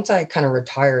 But once I kind of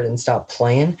retired and stopped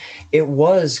playing, it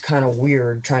was kind of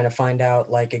weird trying to find out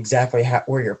like exactly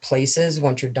where your place is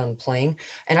once you're done playing.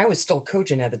 And I was still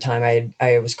coaching at the time.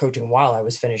 I was coaching while I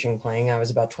was finishing playing. I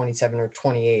was about 27 or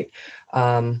 28.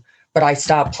 But I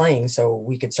stopped playing so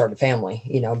we could start a family,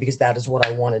 because that is what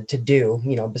I wanted to do,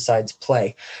 besides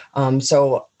play.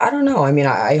 So I don't know. I mean,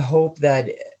 I hope that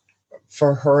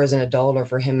for her as an adult or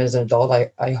for him as an adult,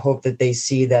 I hope that they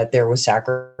see that there was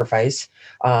sacrifice,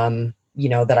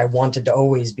 that I wanted to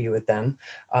always be with them.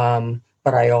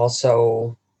 But I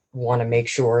also want to make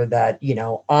sure that,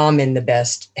 I'm in the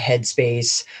best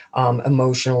headspace,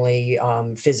 emotionally,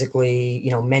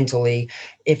 physically, mentally.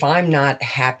 If I'm not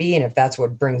happy and if that's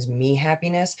what brings me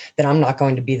happiness, then I'm not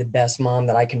going to be the best mom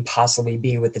that I can possibly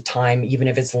be with the time, even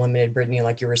if it's limited, Brittany,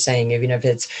 like you were saying, even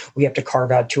if we have to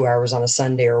carve out 2 hours on a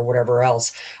Sunday or whatever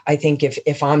else. I think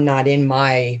if I'm not in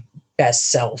my best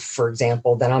self, for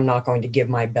example, then I'm not going to give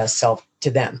my best self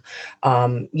to them.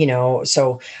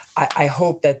 So I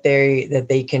hope that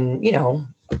they can,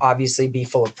 obviously be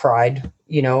full of pride,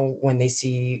 when they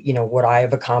see, what I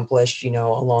have accomplished,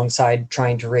 alongside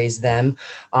trying to raise them.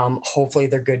 Hopefully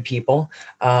they're good people.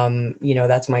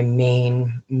 That's my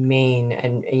main,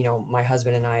 and, my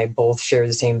husband and I both share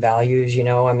the same values,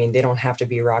 I mean, they don't have to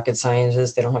be rocket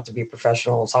scientists. They don't have to be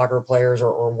professional soccer players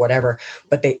or whatever,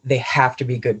 but they have to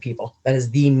be good people. That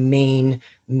is the main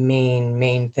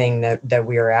thing that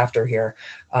we are after here.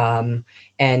 And,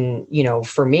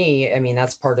 for me, I mean,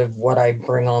 that's part of what I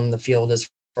bring on the field as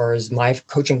far as my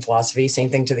coaching philosophy. Same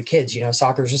thing to the kids.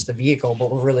 Soccer is just the vehicle, but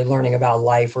we're really learning about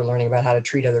life. We're learning about how to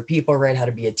treat other people, right? How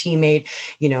to be a teammate,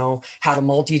 how to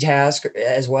multitask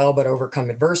as well, but overcome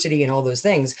adversity and all those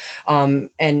things. And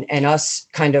us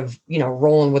kind of,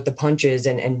 rolling with the punches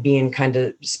and being kind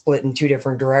of split in two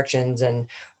different directions. And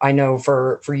I know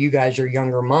for you guys, you're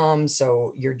younger moms,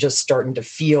 so you're just starting to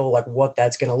feel like what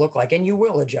that's going to look like, and you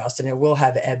will adjust and it will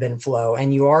have ebb and flow,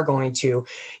 and you are going to,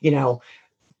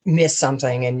 miss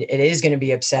something, and it is going to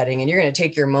be upsetting, and you're going to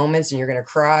take your moments and you're going to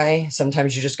cry.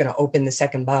 Sometimes you're just going to open the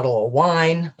second bottle of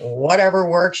wine, whatever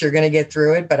works, you're going to get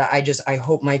through it. But I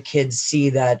hope my kids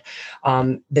see that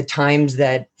the times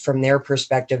that from their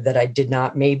perspective that I did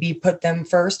not maybe put them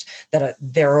first, that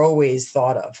they're always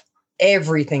thought of.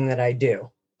 Everything that I do,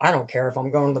 I don't care if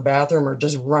I'm going to the bathroom or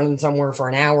just running somewhere for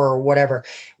an hour or whatever,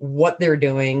 what they're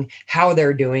doing, how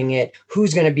they're doing it,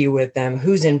 who's going to be with them,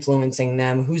 who's influencing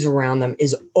them, who's around them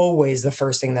is always the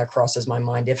first thing that crosses my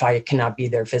mind if I cannot be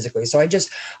there physically. So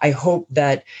I hope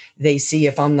that they see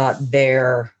if I'm not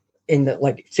there in the,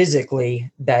 like, physically,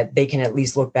 that they can at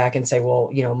least look back and say, well,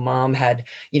 mom had,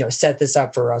 set this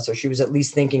up for us, or she was at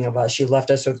least thinking of us. She left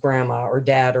us with grandma or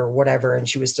dad or whatever, and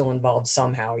she was still involved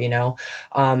somehow,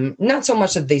 not so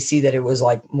much that they see that it was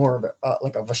like more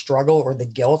of a struggle or the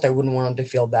guilt. I wouldn't want them to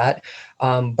feel that.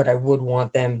 But I would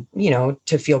want them,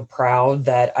 to feel proud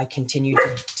that I continue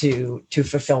to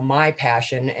fulfill my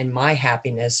passion and my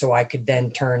happiness, so I could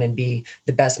then turn and be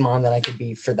the best mom that I could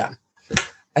be for them.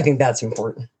 I think that's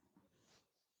important.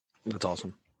 That's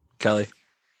awesome. Kelly?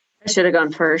 I should have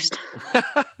gone first.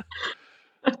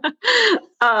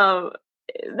 No,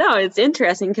 it's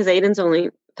interesting because Aiden's only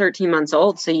 13 months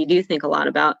old. So you do think a lot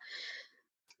about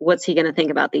what's he going to think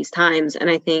about these times. And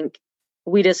I think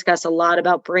we discuss a lot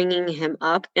about bringing him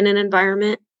up in an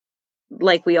environment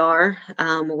like we are,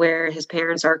 where his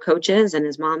parents are coaches and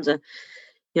his mom's a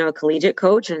collegiate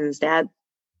coach, and his dad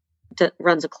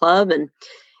runs a club, and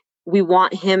we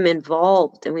want him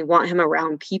involved, and we want him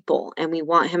around people, and we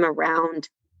want him around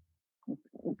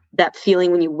that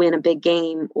feeling when you win a big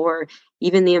game, or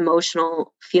even the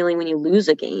emotional feeling when you lose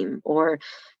a game, or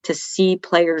to see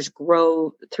players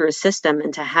grow through a system,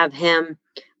 and to have him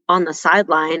on the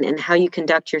sideline and how you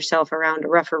conduct yourself around a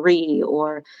referee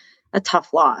or a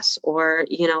tough loss, or,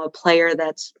 a player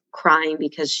that's crying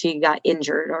because she got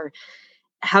injured, or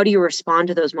how do you respond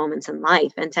to those moments in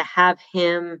life? And to have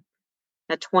him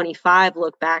at 25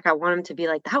 look back, I want him to be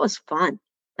like, that was fun.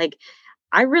 Like,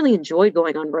 I really enjoyed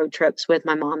going on road trips with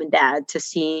my mom and dad to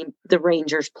see the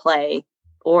Rangers play,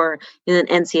 or in an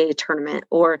NCAA tournament,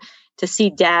 or to see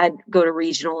dad go to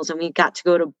regionals, and we got to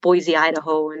go to Boise,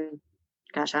 Idaho, and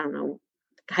gosh, I don't know,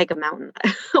 hike a mountain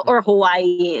or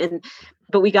Hawaii.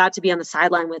 But we got to be on the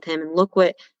sideline with him and look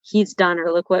what he's done,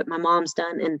 or look what my mom's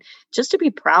done. And just to be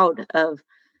proud of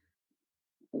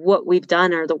what we've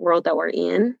done, or the world that we're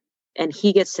in. And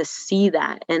he gets to see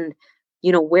that and,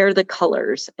 wear the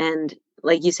colors. And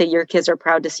like you say, your kids are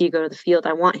proud to see you go to the field.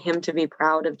 I want him to be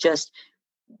proud of just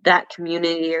that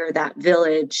community or that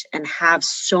village, and have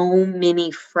so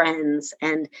many friends.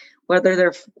 And whether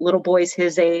they're little boys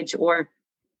his age, or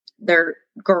they're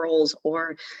girls,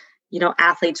 or,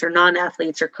 athletes or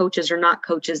non-athletes, or coaches or not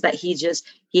coaches, that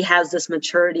he has this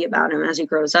maturity about him as he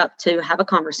grows up, to have a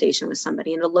conversation with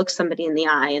somebody and to look somebody in the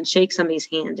eye and shake somebody's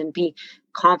hand and be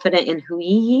confident in who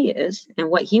he is and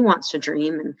what he wants to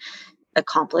dream and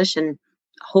accomplish. And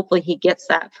hopefully he gets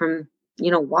that from,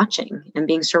 watching and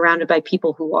being surrounded by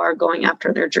people who are going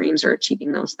after their dreams or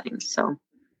achieving those things. So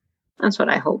that's what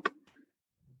I hope.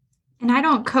 And I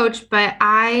don't coach, but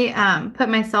I put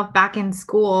myself back in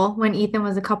school when Ethan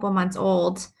was a couple months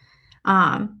old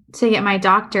to get my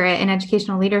doctorate in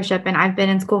educational leadership. And I've been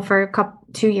in school for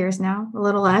 2 years now, a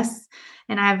little less.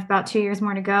 And I have about 2 years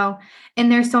more to go.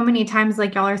 And there's so many times,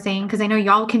 like y'all are saying, because I know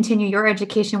y'all continue your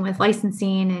education with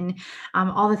licensing and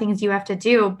all the things you have to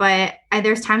do. But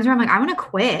there's times where I'm like, I want to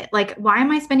quit. Like, why am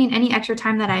I spending any extra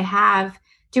time that I have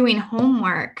doing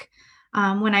homework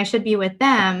when I should be with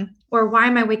them? Or why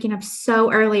am I waking up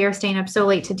so early or staying up so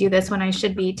late to do this when I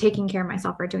should be taking care of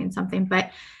myself or doing something?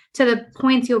 But to the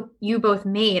points you both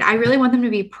made, I really want them to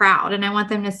be proud, and I want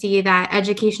them to see that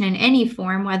education in any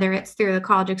form, whether it's through the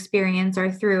college experience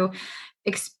or through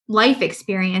life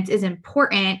experience, is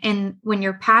important. And when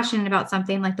you're passionate about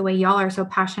something, like the way y'all are so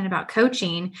passionate about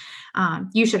coaching,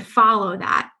 you should follow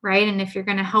that, right? And if you're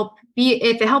going to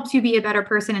if it helps you be a better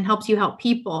person and helps you help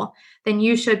people, then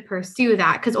you should pursue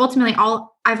that. Because ultimately,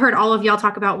 I've heard all of y'all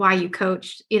talk about why you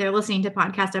coach, either listening to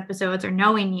podcast episodes or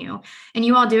knowing you, and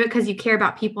you all do it because you care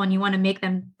about people and you want to make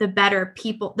them the better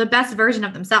people, the best version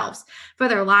of themselves for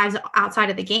their lives outside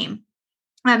of the game.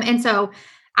 And so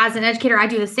as an educator, I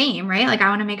do the same, right? Like I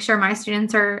want to make sure my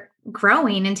students are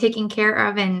growing and taking care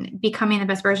of and becoming the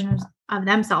best version of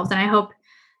themselves. And I hope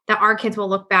that our kids will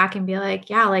look back and be like,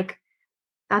 yeah, like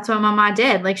that's what mama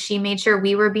did. Like she made sure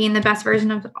we were being the best version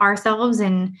of ourselves,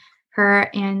 and her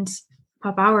and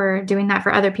papa were doing that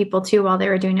for other people too, while they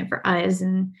were doing it for us.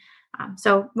 And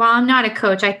so while I'm not a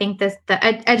coach, I think the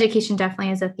education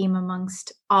definitely is a theme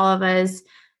amongst all of us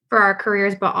for our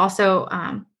careers, but also,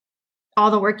 all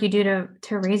the work you do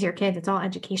to raise your kids, it's all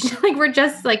education. Like we're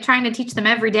just like trying to teach them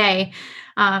every day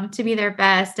to be their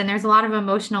best. And there's a lot of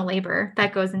emotional labor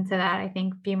that goes into that. I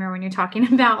think, Beamer, when you're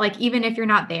talking about like, even if you're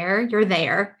not there, you're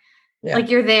there. Yeah. Like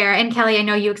you're there. And Kelly, I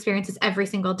know you experience this every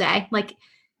single day. Like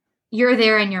you're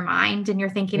there in your mind and you're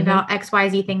thinking about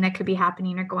XYZ thing that could be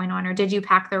happening or going on, or did you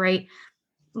pack the right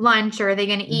lunch, or are they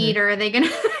going to eat, or are they going to,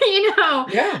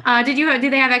 yeah. Do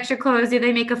they have extra clothes? Do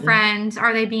they make a friend?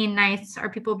 Are they being nice? Are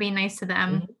people being nice to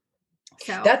them?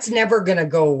 So that's never going to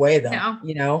go away though. No.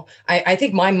 You know, I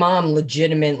think my mom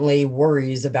legitimately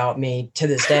worries about me to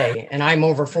this day, and I'm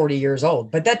over 40 years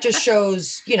old, but that just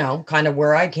shows, you know, kind of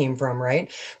where I came from. Right.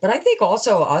 But I think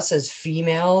also us as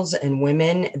females and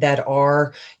women that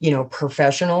are, you know,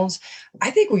 professionals, I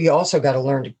think we also got to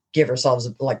learn to give ourselves,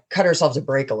 like cut ourselves a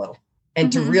break a little. And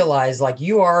to realize like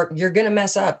you're going to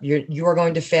mess up. You are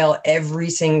going to fail every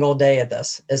single day at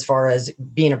this, as far as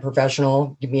being a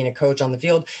professional, being a coach on the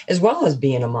field, as well as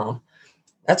being a mom.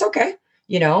 That's okay.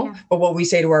 You know, yeah. But what we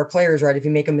say to our players, right? If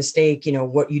you make a mistake, you know,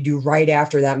 what you do right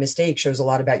after that mistake shows a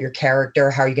lot about your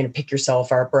character, how you're going to pick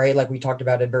yourself up, right? Like we talked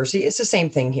about adversity. It's the same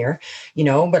thing here, you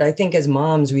know, but I think as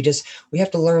moms, we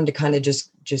have to learn to kind of just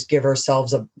give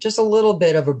ourselves just a little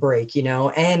bit of a break, you know,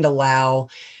 and allow,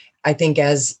 I think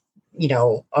as, you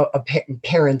know,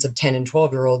 parents of 10 and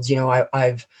 12-year-olds, you know,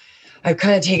 I've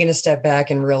kind of taken a step back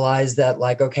and realized that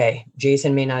like, okay,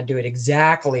 Jason may not do it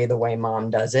exactly the way mom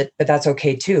does it, but that's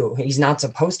okay too. He's not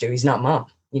supposed to, he's not mom,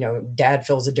 you know, dad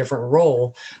fills a different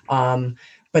role.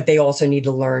 But they also need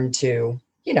to learn to,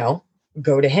 you know,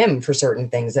 go to him for certain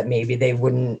things that maybe they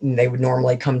would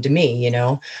normally come to me, you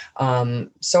know?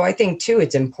 So I think too,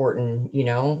 it's important, you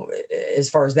know, as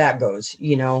far as that goes,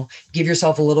 you know, give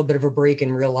yourself a little bit of a break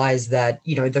and realize that,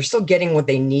 you know, they're still getting what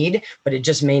they need, but it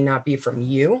just may not be from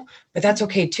you, but that's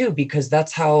okay too, because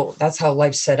that's how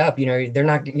life's set up. You know, you're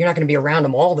not going to be around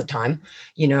them all the time,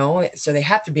 you know, so they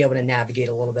have to be able to navigate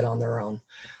a little bit on their own.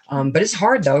 But it's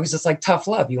hard though, because it's like tough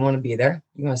love. You want to be there.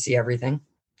 You want to see everything.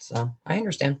 So I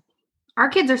understand. Our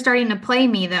kids are starting to play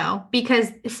me though, because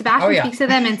Sebastian speaks to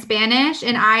them in Spanish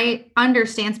and I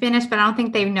understand Spanish, but I don't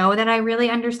think they know that I really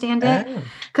understand it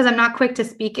because I'm not quick to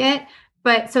speak it.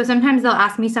 But so sometimes they'll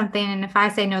ask me something, and if I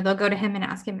say no, they'll go to him and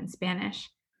ask him in Spanish,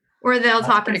 or they'll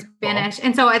talk in Spanish. Cool.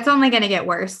 And so it's only going to get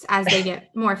worse as they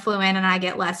get more fluent and I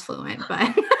get less fluent, but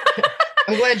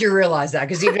I'm glad you realized that,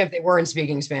 because even if they weren't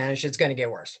speaking Spanish, it's going to get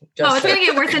worse. It's going to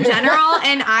get worse in general.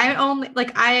 And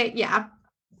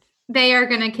they are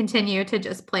going to continue to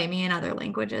just play me in other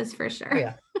languages for sure.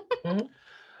 Oh,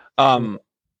 yeah.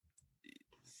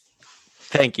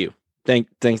 Thank you.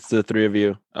 Thanks to the three of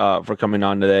you for coming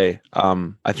on today.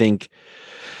 I think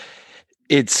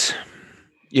it's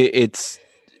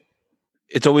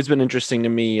always been interesting to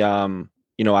me. You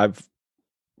know,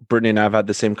 Brittany and I've had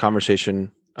the same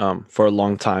conversation for a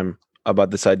long time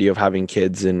about this idea of having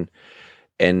kids and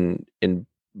being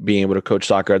able to coach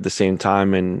soccer at the same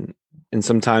time. And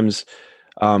sometimes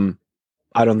I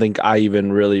don't think I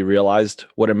even really realized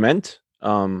what it meant.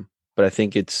 But I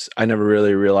think I never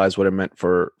really realized what it meant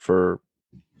for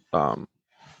the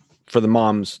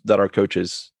moms that are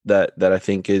coaches, that I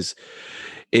think is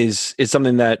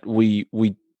something that we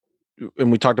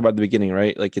and we talked about at the beginning,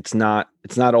 right? Like it's not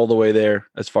all the way there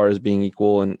as far as being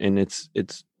equal, and it's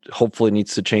hopefully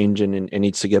needs to change and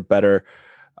needs to get better.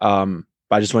 But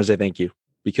I just want to say thank you,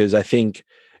 because I think,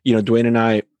 you know, Dwayne and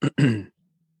I,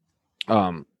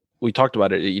 we talked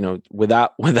about it, you know,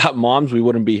 without moms, we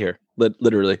wouldn't be here.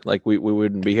 Literally, like we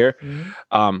wouldn't be here.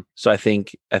 Mm-hmm. So I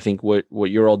think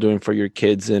what you're all doing for your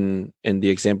kids and the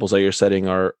examples that you're setting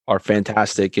are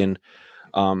fantastic. And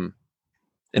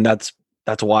that's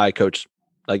that's why I coach.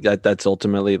 Like that's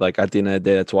ultimately, like, at the end of the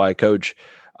day, that's why I coach.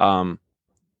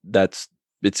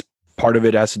 It's part of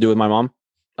it has to do with my mom.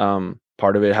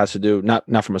 Part of it has to do not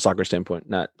from a soccer standpoint.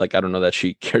 Not like, I don't know that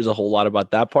she cares a whole lot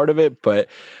about that part of it, but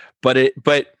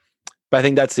I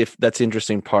think that's the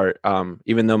interesting part.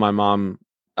 Even though my mom,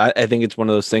 I think it's one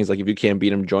of those things, like, if you can't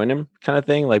beat him, join him kind of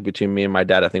thing. Like, between me and my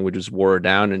dad, I think we just wore her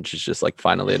down, and she's just, like,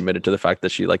 finally admitted to the fact that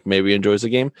she, like, maybe enjoys the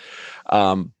game.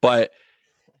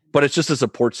 But it's just a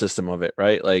support system of it,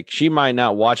 right? Like, she might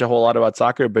not watch a whole lot about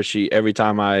soccer, but every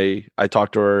time I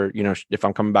talk to her, if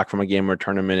I'm coming back from a game or a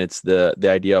tournament, it's the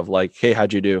idea of, like, hey,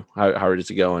 how'd you do? How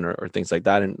is it going? Or things like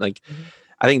that. And, like,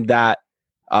 I think that,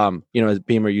 as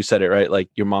Beamer, you said it, right? Like,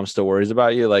 your mom still worries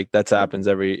about you. Like, that happens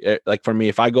like, for me,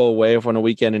 if I go away on a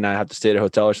weekend and I have to stay at a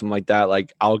hotel or something like that,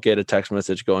 like, I'll get a text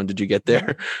message going, did you get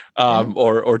there?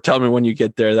 Or tell me when you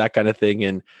get there, that kind of thing.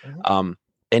 And,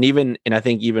 and I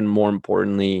think even more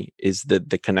importantly is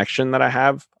the connection that I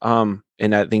have. And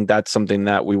I think that's something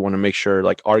that we want to make sure,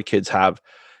 like, our kids have.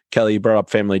 Kelly brought up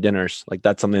family dinners. Like,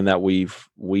 that's something that we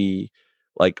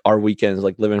like, our weekends,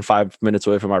 like, living 5 minutes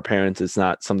away from our parents, is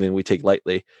not something we take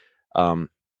lightly.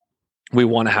 We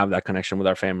want to have that connection with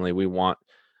our family. We want,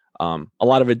 a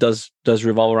lot of it does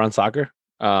revolve around soccer.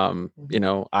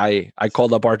 I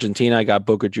called up Argentina. I got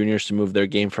Boca Juniors to move their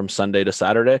game from Sunday to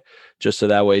Saturday, just so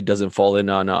that way it doesn't fall in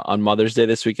on Mother's Day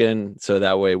this weekend. So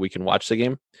that way we can watch the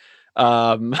game.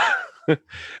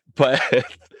 But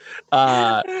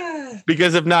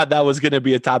because if not, that was going to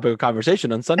be a topic of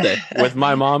conversation on Sunday with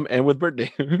my mom and with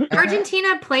Brittany.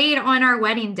 Argentina played on our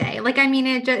wedding day. Like, I mean,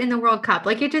 it just, in the World Cup,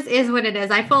 like, it just is what it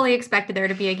is. I fully expected there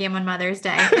to be a game on Mother's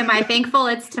Day. Am I thankful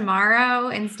it's tomorrow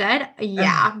instead?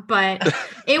 Yeah, but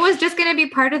it was just going to be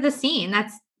part of the scene.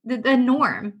 That's the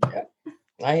norm. Yeah.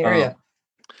 I hear you.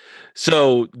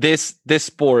 So this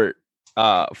sport,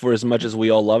 for as much as we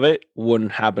all love it,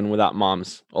 wouldn't happen without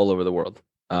moms all over the world,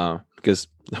 because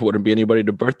there wouldn't be anybody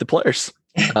to birth the players.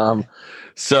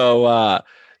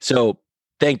 So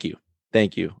thank you.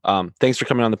 Thanks for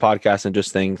coming on the podcast, and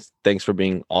just thanks for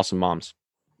being awesome moms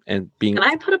and being. Can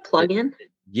I put a plug in?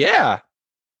 Yeah.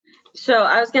 So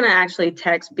I was going to actually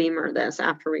text Beamer this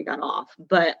after we got off,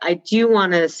 but I do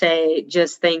want to say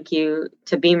just thank you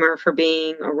to Beamer for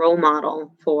being a role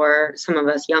model for some of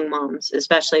us young moms,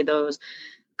 especially those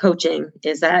coaching.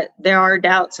 Is that there are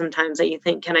doubts sometimes that you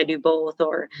think, can I do both?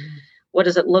 Or what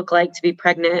does it look like to be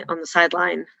pregnant on the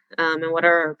sideline? And what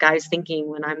are guys thinking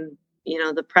when I'm,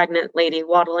 the pregnant lady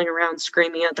waddling around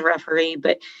screaming at the referee,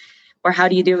 or how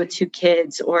do you do it with 2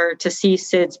 kids? Or to see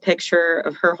Sid's picture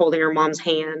of her holding her mom's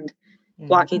hand,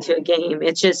 walking to a game.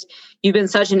 It's just, you've been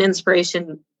such an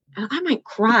inspiration. I might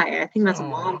cry. I think that's a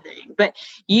mom thing, but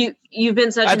you've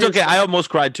been such. That's okay. I almost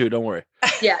cried too. Don't worry.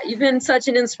 Yeah. You've been such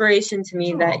an inspiration to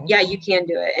me that, you can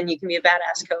do it and you can be a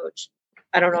badass coach.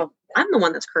 I don't know. I'm the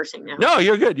one that's cursing now. No,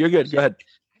 you're good. Go ahead.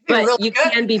 But really you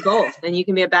can be both, and you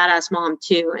can be a badass mom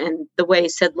too. And the way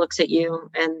Sid looks at you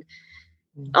and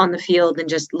on the field and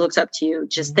just looks up to you,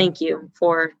 just thank you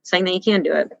for saying that you can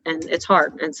do it. And it's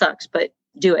hard and sucks, but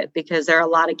do it, because there are a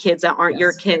lot of kids that aren't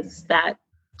your kids that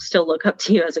still look up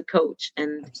to you as a coach,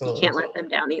 and you can't let them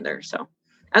down either. So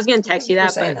I was going to text you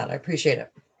that, but I appreciate it.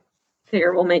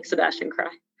 Figure we'll make Sebastian cry.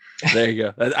 There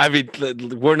you go. I mean,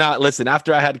 listen,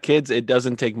 after I had kids, it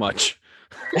doesn't take much.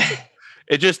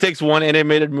 It just takes one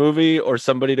animated movie or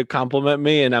somebody to compliment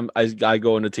me, and I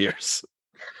go into tears.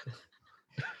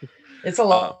 It's a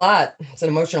lot. It's an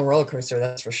emotional roller coaster,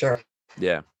 that's for sure.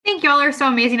 Yeah. I think y'all are so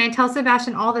amazing. I tell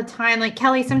Sebastian all the time, like,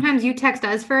 Kelly, sometimes you text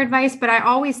us for advice, but I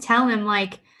always tell him,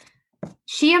 like,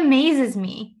 she amazes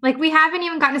me. Like, we haven't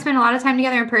even gotten to spend a lot of time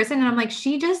together in person, and I'm like,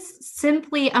 she just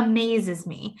simply amazes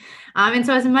me. And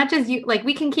so as much as you, like,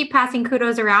 we can keep passing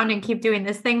kudos around and keep doing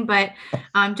this thing, but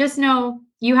just know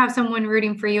you have someone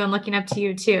rooting for you and looking up to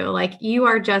you too. Like, you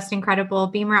are just incredible.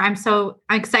 Beamer, I'm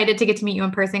excited to get to meet you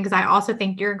in person, because I also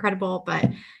think you're incredible. But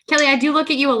Kelly, I do look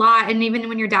at you a lot. And even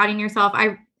when you're doubting yourself,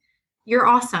 you're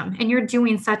awesome and you're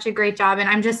doing such a great job. And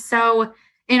I'm just so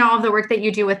in all of the work that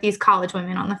you do with these college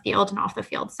women on the field and off the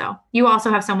field. So you also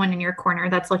have someone in your corner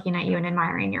that's looking at you and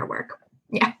admiring your work.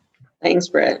 Yeah. Thanks,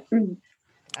 Britt.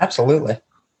 Absolutely.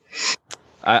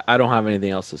 I don't have anything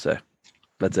else to say.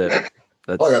 That's it.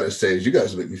 All I gotta say is you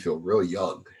guys make me feel real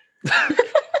young.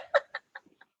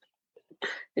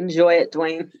 Enjoy it,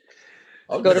 Dwayne.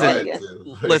 I'll Go to try it Vegas.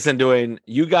 too. Listen, Dwayne,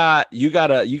 you got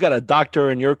a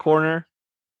doctor in your corner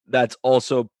that's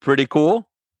also pretty cool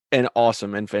and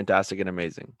awesome and fantastic and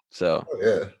amazing. So Oh,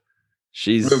 yeah.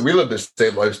 she's I mean, we live the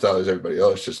same lifestyle as everybody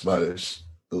else, just minus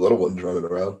the little ones running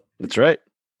around. that's right.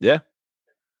 Yeah.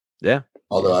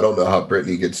 Although I don't know how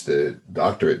Brittany gets the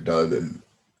doctorate done, and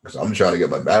because I'm trying to get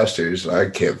my master's. And I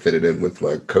can't fit it in with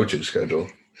my coaching schedule.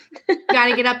 Got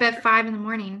to get up at 5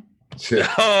 a.m.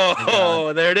 Yeah.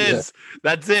 Oh, there it is.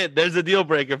 That's it. There's a deal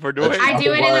breaker for Dwayne. I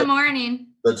do it in the morning.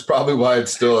 That's probably why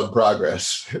it's still in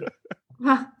progress.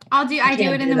 I do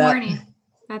it in the morning.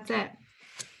 That's it.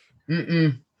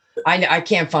 I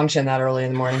can't function that early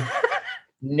in the morning.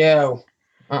 No.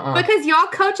 Because y'all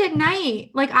coach at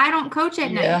night. Like I don't coach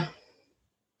at night.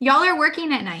 Y'all are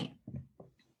working at night.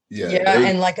 Yeah.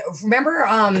 And like, remember,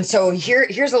 so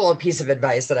here's a little piece of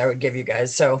advice that I would give you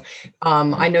guys. So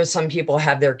I know some people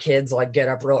have their kids like get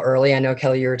up real early. I know,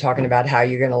 Kelly, you were talking about how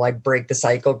you're going to like break the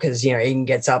cycle because, you know, Aiden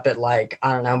gets up at like,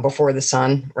 I don't know, before the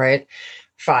sun, right?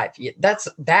 5.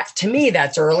 That to me,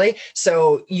 that's early.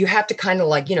 So you have to kind of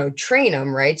like, you know, train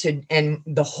them, right? So, and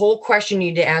the whole question you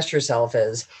need to ask yourself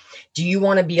is, do you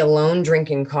want to be alone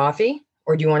drinking coffee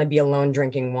or do you want to be alone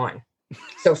drinking wine?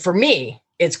 So for me,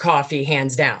 it's coffee,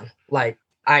 hands down. Like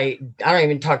I don't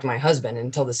even talk to my husband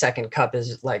until the second cup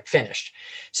is like finished.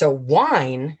 So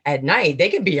wine at night, they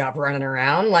could be up running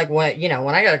around. Like when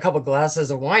I got a couple glasses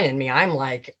of wine in me, I'm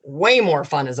like way more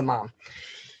fun as a mom.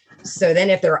 So then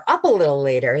if they're up a little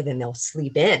later, then they'll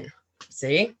sleep in.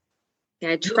 See?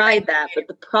 Yeah, I tried that, but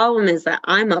the problem is that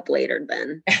I'm up later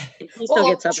then. He still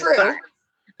gets up true. at 5.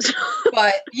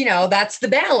 But, you know, that's the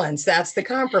balance. That's the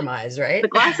compromise, right? The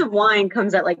glass of wine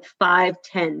comes at like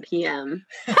 5:10 p.m.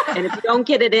 And if you don't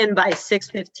get it in by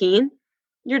 6:15,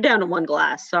 you're down to 1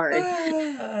 glass. Sorry.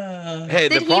 Hey,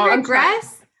 Did he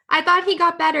regress? I thought he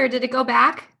got better. Did it go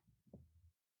back?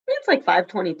 It's like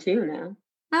 5:22 now.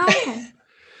 Oh, okay.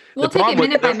 We'll take it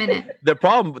minute by minute. The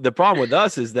problem with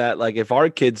us is that like if our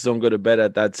kids don't go to bed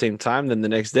at that same time, then the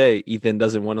next day Ethan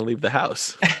doesn't want to leave the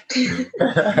house.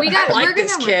 I like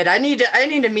this kid. I need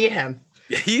to meet him.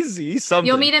 He's something.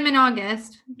 You'll meet him in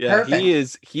August. Yeah,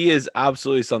 Perfect. he is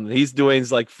absolutely something. He's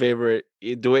Dwayne's like favorite.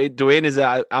 Dwayne is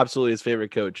absolutely his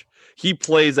favorite coach. He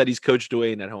plays that he's Coach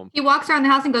Dwayne at home. He walks around the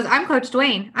house and goes, "I'm Coach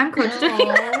Dwayne. I'm Coach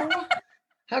Dwayne."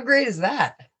 How great is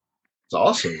that? It's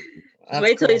awesome. That's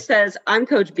Wait till cool. he says, "I'm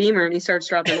Coach Beamer," and he starts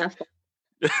dropping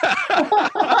F-bombs.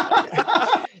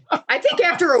 I think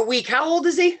after a week, how old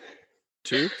is he?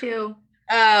 2. 2.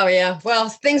 Oh yeah. Well,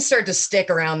 things start to stick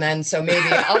around then, so maybe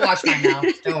I'll watch my mouth.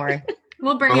 Don't worry.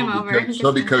 We'll bring him over.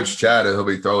 He'll be Coach Chad, and he'll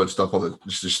be throwing stuff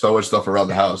just throwing stuff around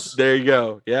the house. There you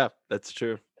go. Yeah, that's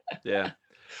true. Yeah.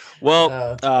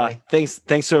 Well, thanks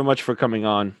so much for coming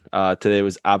on. Today it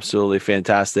was absolutely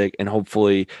fantastic, and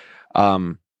hopefully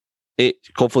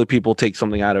people take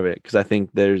something out of it, because I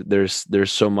think there's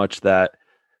so much that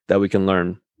we can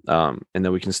learn, and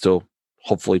that we can still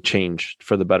hopefully change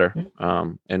for the better.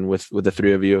 And with the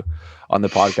 3 of you on the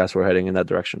podcast, we're heading in that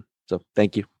direction. So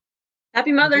thank you.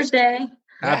 Happy Mother's Day.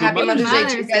 Happy Mother's Day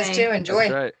to you guys Day. too. Enjoy.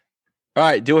 That's right. All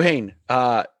right, Dwayne.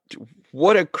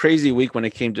 What a crazy week when it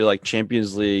came to like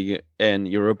Champions League and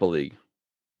Europa League.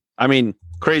 I mean,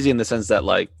 crazy in the sense that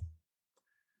like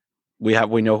we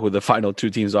know who the final 2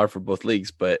 teams are for both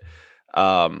leagues, but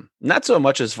not so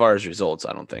much as far as results,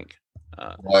 I don't think.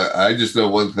 Well, I just know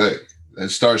one thing: that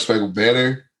Star Spangled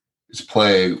Banner is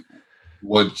playing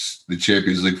once the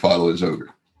Champions League final is over.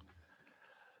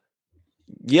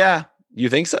 Yeah, you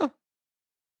think so?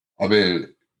 I mean,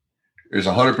 there's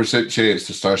 100% chance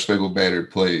the Star Spangled Banner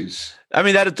plays. I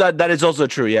mean, that is also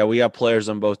true. Yeah, we got players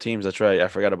on both teams. That's right. I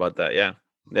forgot about that. Yeah.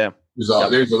 There's a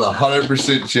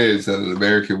 100% chance that an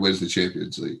American wins the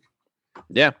Champions League.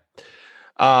 Yeah.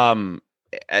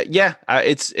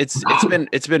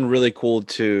 It's been really cool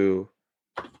to,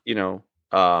 you know,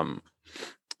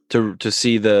 to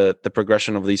see the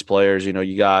progression of these players. You know,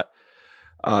 you got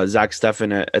Zach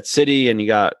Steffen at City, and you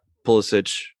got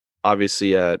Pulisic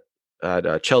obviously at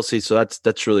Chelsea. So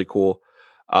that's really cool.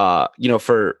 You know,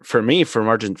 for me, from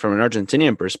an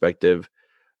Argentinian perspective,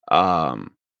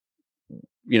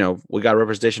 you know, we got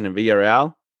representation in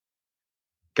Villarreal,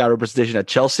 got representation at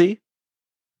Chelsea,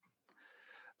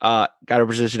 got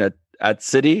representation at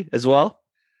City as well.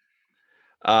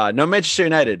 No Manchester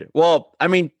United. Well, I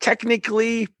mean,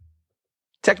 technically,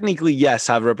 yes,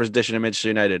 have representation in Manchester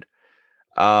United.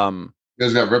 You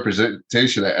guys got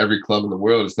representation at every club in the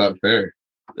world. It's not fair.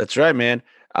 That's right, man.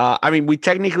 I mean, we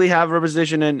technically have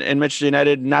representation in Manchester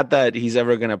United. Not that he's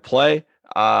ever going to play,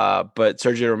 but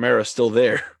Sergio Romero is still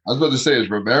there. I was about to say, is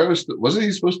Romero wasn't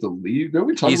he supposed to leave? Didn't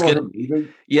we talk about him leaving?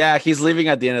 Yeah, he's leaving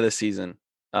at the end of the season.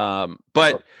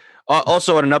 But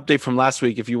also on an update from last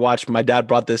week, if you watched, my dad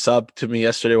brought this up to me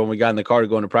yesterday when we got in the car to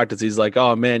go into practice. He's like,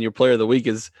 "Oh man, your player of the week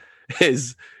is."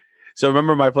 So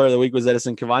remember, my player of the week was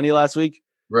Edison Cavani last week.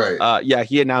 Right. Yeah,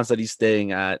 he announced that he's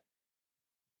staying at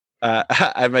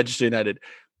Manchester United.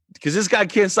 because this guy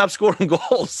can't stop scoring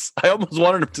goals. I almost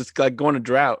wanted him to like go on a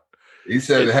drought. He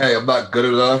said, "Hey, I'm not good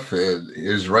enough," and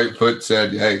his right foot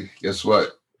said, "Hey, guess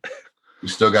what? We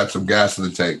still got some gas in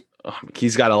the tank."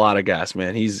 He's got a lot of gas,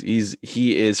 man. He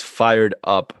is fired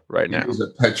up right now.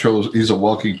 He's a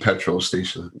walking petrol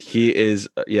station. He is,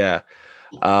 yeah.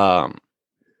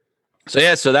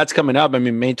 So that's coming up. I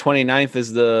mean, May 29th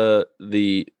is the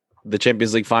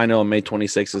Champions League final, and May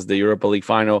 26th is the Europa League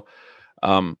final.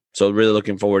 So really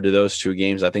looking forward to those two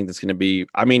games. I think that's going to be.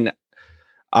 I mean,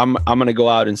 I'm going to go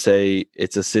out and say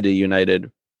it's a City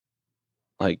United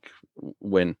like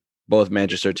win. Both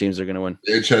Manchester teams are going to win.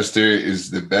 Manchester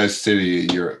is the best city in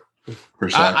Europe.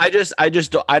 I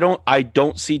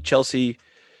don't see Chelsea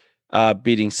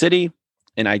beating City,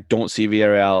 and I don't see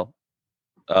Villarreal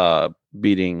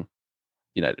beating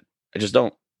United. I just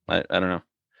don't. I don't know.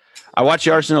 I watched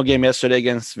the Arsenal game yesterday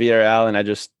against Villarreal, and I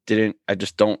just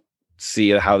don't see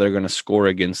how they're going to score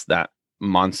against that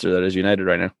monster that is United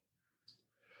right now.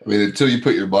 I mean, until you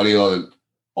put your money on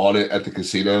it at the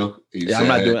casino.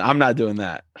 I'm not doing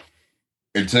that.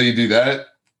 Until you do that,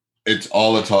 it's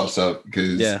all a toss up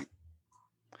because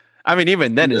I mean,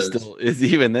 even then it's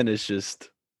just.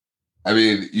 I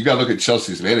mean, you got to look at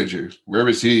Chelsea's manager. Where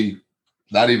was he?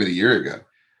 Not even a year ago.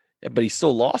 Yeah, but he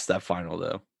still lost that final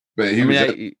though. But he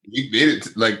made it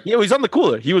he's on the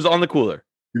cooler. He was on the cooler.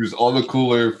 He was on the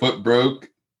cooler. Foot broke.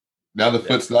 Now the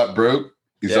foot's not broke.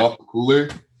 He's off the cooler.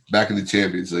 Back in the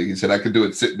Champions League. He said, "I could do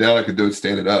it sitting down. I could do it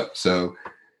standing up." So,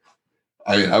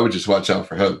 I mean, I would just watch out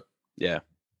for him. Yeah.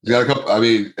 He's got a couple. I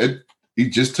mean, he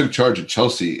just took charge of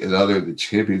Chelsea in the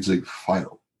Champions League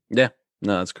final. Yeah.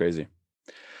 No, that's crazy.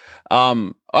 All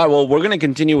right. Well, we're going to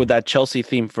continue with that Chelsea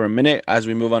theme for a minute as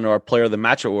we move on to our Player of the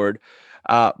Match award.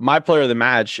 My Player of the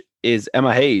Match is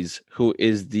Emma Hayes, who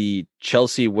is the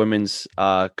Chelsea women's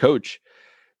coach,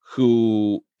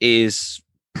 who is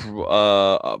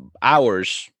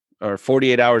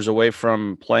 48 hours away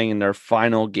from playing in their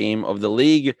final game of the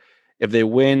league. If they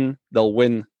win, they'll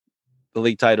win the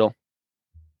league title.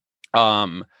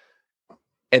 And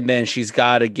then she's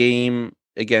got a game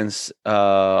against,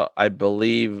 I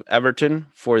believe, Everton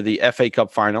for the FA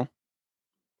Cup final.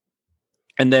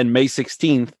 And then May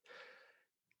 16th,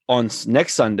 on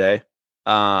next Sunday,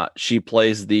 she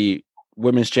plays the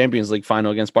Women's Champions League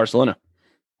final against Barcelona.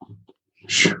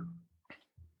 A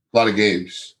lot of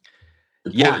games.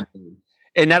 Yeah.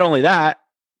 And not only that,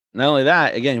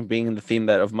 again, being in the theme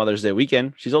of Mother's Day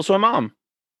weekend, she's also a mom.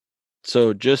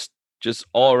 So just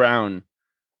all around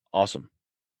awesome.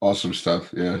 Awesome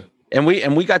stuff. Yeah. And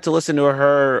we got to listen to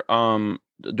her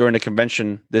during the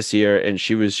convention this year, and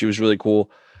she was really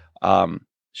cool. I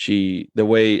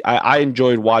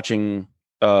enjoyed watching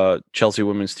Chelsea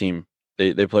women's team.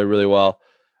 They play really well.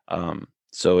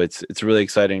 So it's really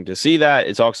exciting to see that.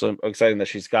 It's also exciting that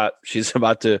she's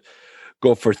about to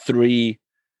go for three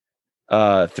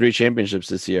championships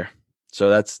this year. So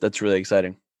that's really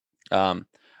exciting. All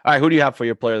right, who do you have for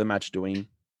your Player of the Match, Dwayne?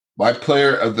 My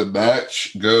Player of the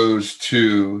Match goes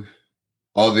to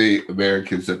all the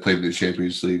Americans that played in the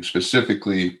Champions League,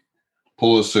 specifically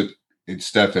Pulisic and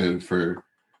Stefan for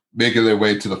making their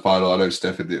way to the final. I know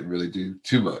Stefan didn't really do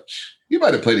too much. He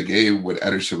might have played a game when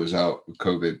Ederson was out with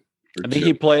COVID. I think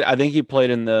he played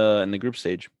in the group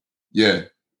stage. Yeah,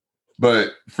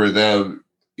 but for them,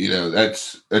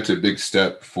 that's a big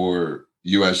step for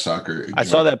U.S. soccer. I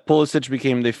saw that Pulisic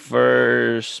became the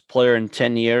first player in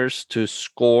 10 years to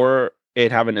score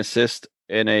and have an assist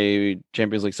in a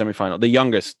Champions League semifinal. The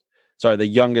youngest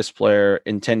player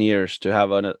in 10 years to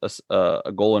have a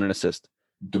goal and an assist.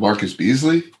 DeMarcus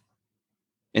Beasley?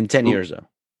 In 10 years, though.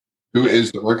 Who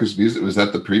is DeMarcus Beasley? Was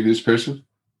that the previous person?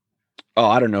 Oh,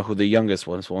 I don't know who the youngest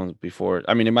was before.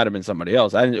 I mean, it might have been somebody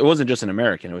else. It wasn't just an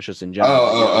American. It was just in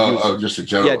general. Just in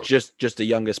general. Yeah, just the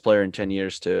youngest player in 10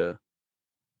 years to.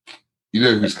 You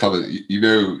know who's coming. You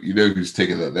know who's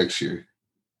taking that next year.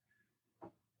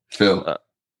 Phil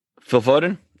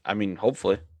Foden. I mean,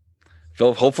 hopefully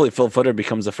Phil Foden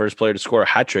becomes the first player to score a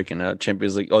hat trick in a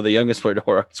Champions League. Oh, the youngest player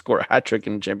to score a hat trick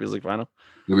in the Champions League final.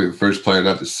 He'll be the first player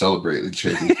not to celebrate the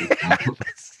Champions League final.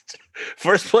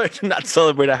 First player to not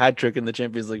celebrate a hat trick in the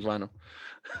Champions League final.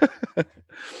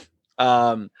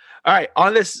 All right,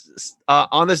 on this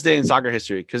day in soccer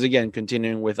history, because again,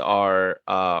 continuing with our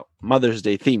Mother's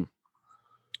Day theme.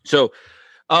 So,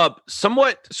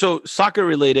 soccer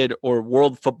related or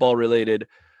world football related.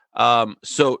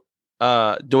 Dwayne,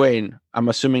 I'm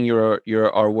assuming you're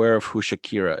aware of who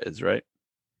Shakira is, right?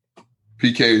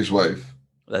 PK's wife.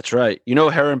 That's right. You know,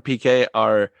 her and PK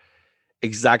are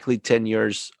exactly 10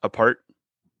 years apart.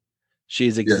 She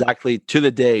is exactly to the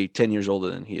day 10 years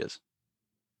older than he is.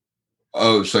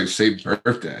 Oh, it's like same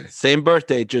birthday. Same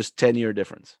birthday, just 10-year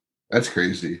difference. That's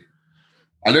crazy.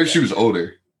 I know she was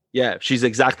older. Yeah, she's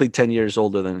exactly 10 years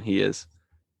older than he is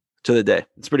to the day.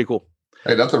 It's pretty cool.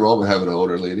 Hey, nothing wrong with having an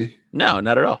older lady. No,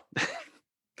 not at all.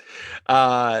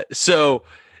 So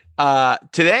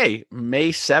today, May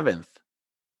 7th,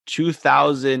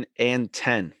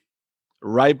 2010,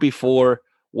 right before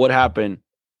what happened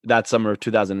that summer of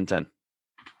 2010.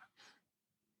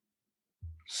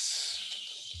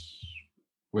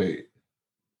 Wait,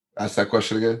 ask that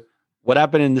question again. What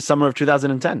happened in the summer of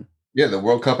 2010? Yeah, the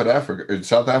World Cup in Africa, in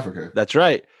South Africa. That's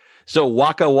right. So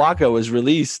Waka Waka was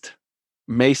released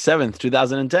May 7th,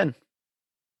 2010.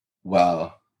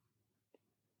 Wow.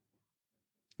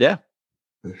 Yeah.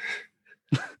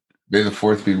 May the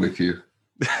 4th be with you.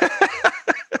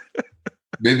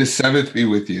 May the 7th be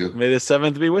with you. May the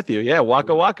 7th be with you. Yeah,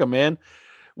 Waka Waka, man.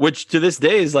 Which to this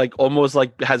day is like almost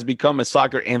like has become a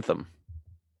soccer anthem.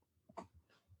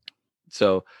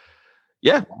 So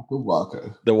yeah. Waka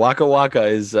Waka. The Waka Waka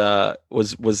is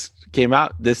came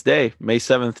out this day, May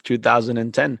 7th,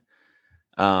 2010.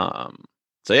 So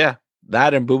yeah,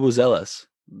 that and Bubuzelas,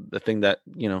 the thing that,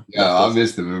 you know. Yeah, I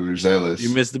missed the Bubuzelas.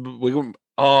 You missed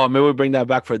maybe we bring that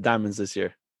back for Diamonds this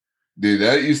year. Dude,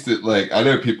 that used to, like, I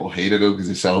know people hated them because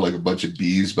they sounded like a bunch of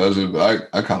bees buzzing, but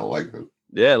I kind of like them.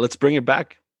 Yeah, let's bring it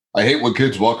back. I hate when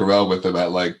kids walk around with them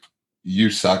at like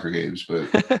youth soccer games, but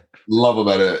love them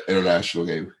at an international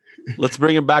game. Let's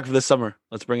bring it back for the summer.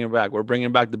 Let's bring it back. We're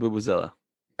bringing back the Bubuzela.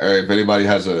 All right, if anybody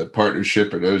has a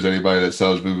partnership or knows anybody that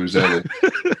sells Bubuzela,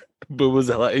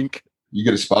 Bubuzela Inc. you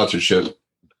get a sponsorship.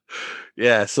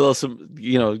 Yeah, so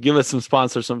give us some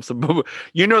sponsors, some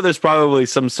there's probably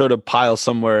some sort of pile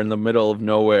somewhere in the middle of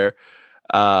nowhere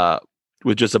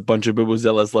with just a bunch of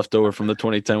Bubuzelas left over from the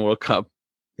 2010 World Cup.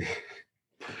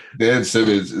 Dan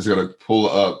Simmons is going to pull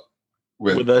up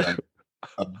with a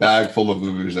bag full of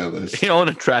Bubuzelas. He owned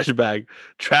a trash bag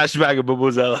of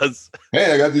Bubuzelas.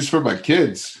 Hey, I got these for my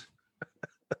kids.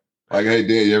 Like, hey,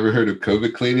 Dan, you ever heard of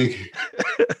COVID cleaning?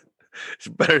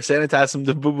 Better sanitize some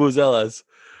Bubuzelas.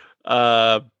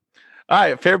 All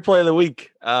right, fair play of the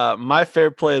week. My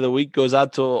fair play of the week goes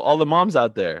out to all the moms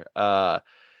out there,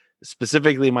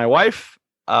 specifically my wife,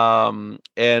 and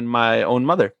my own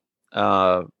mother,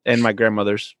 and my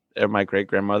grandmothers and my great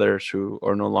grandmothers who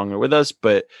are no longer with us,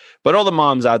 but all the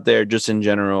moms out there, just in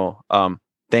general.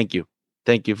 Thank you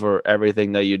for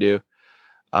everything that you do.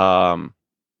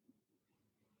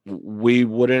 We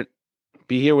wouldn't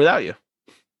be here without you,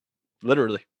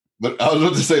 literally. I was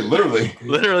about to say, literally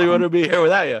wouldn't be here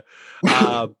without you.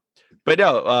 But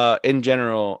no, in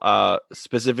general,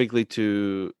 specifically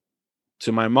to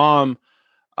my mom,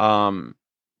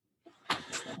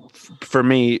 for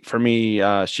me,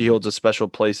 she holds a special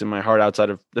place in my heart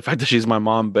outside of the fact that she's my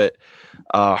mom, but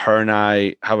her and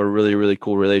I have a really, really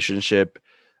cool relationship.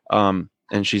 And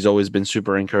she's always been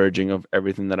super encouraging of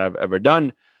everything that I've ever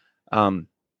done.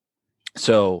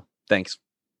 So thanks.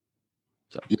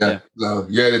 So, yeah. No,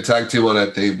 you had a tag team on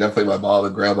that thing. Definitely my mom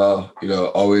and grandma,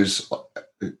 always,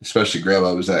 especially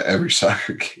grandma, was at every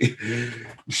soccer game.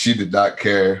 She did not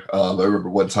care. I remember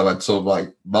one time I told my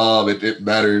mom it didn't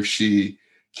matter if she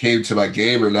came to my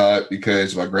game or not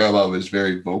because my grandma was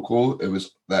very vocal. It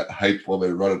was that hype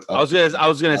woman running up. I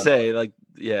was gonna say, like,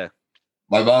 yeah.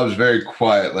 My mom was very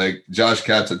quiet. Like Josh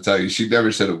Katz would tell you, she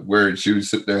never said a word. She would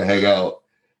sit there and hang out.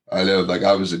 I know, like,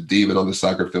 I was a demon on the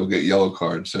soccer field, get yellow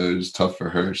cards, so it was tough for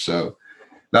her. So,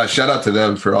 now shout out to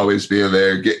them for always being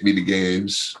there, getting me to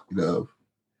games,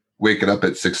 waking up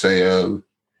at 6 a.m.,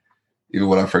 even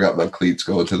when I forgot my cleats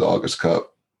going to the August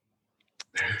Cup.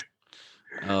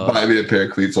 Buy me a pair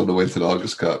of cleats on the way to the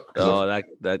August Cup. Oh,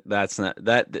 that's not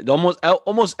that.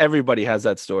 Almost everybody has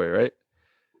that story, right?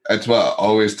 That's why I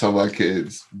always tell my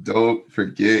kids, don't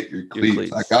forget your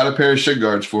cleats. I got a pair of shin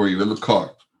guards for you in the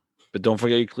car. But don't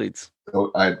forget your cleats.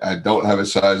 I don't have a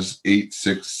size 8,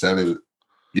 6, 7.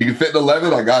 You can fit an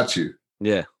 11. I got you.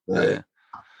 Yeah. Yeah.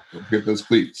 Don't get those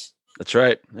cleats. That's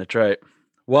right.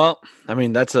 Well, I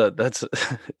mean, that's if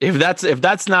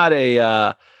that's not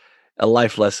a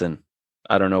life lesson,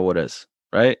 I don't know what is.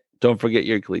 Right? Don't forget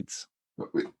your cleats.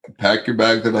 Pack your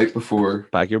bag the night before.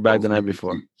 That's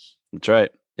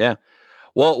right. Yeah.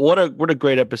 Well, what a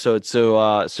great episode.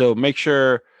 So make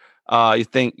sure.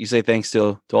 You say thanks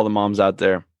to all the moms out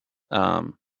there.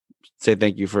 Say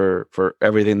thank you for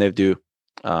everything they do.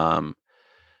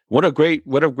 What a great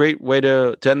way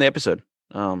to end the episode.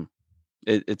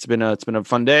 It's been a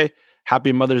fun day.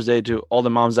 Happy Mother's Day to all the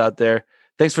moms out there.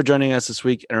 Thanks for joining us this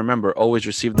week. And remember, always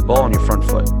receive the ball on your front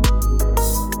foot.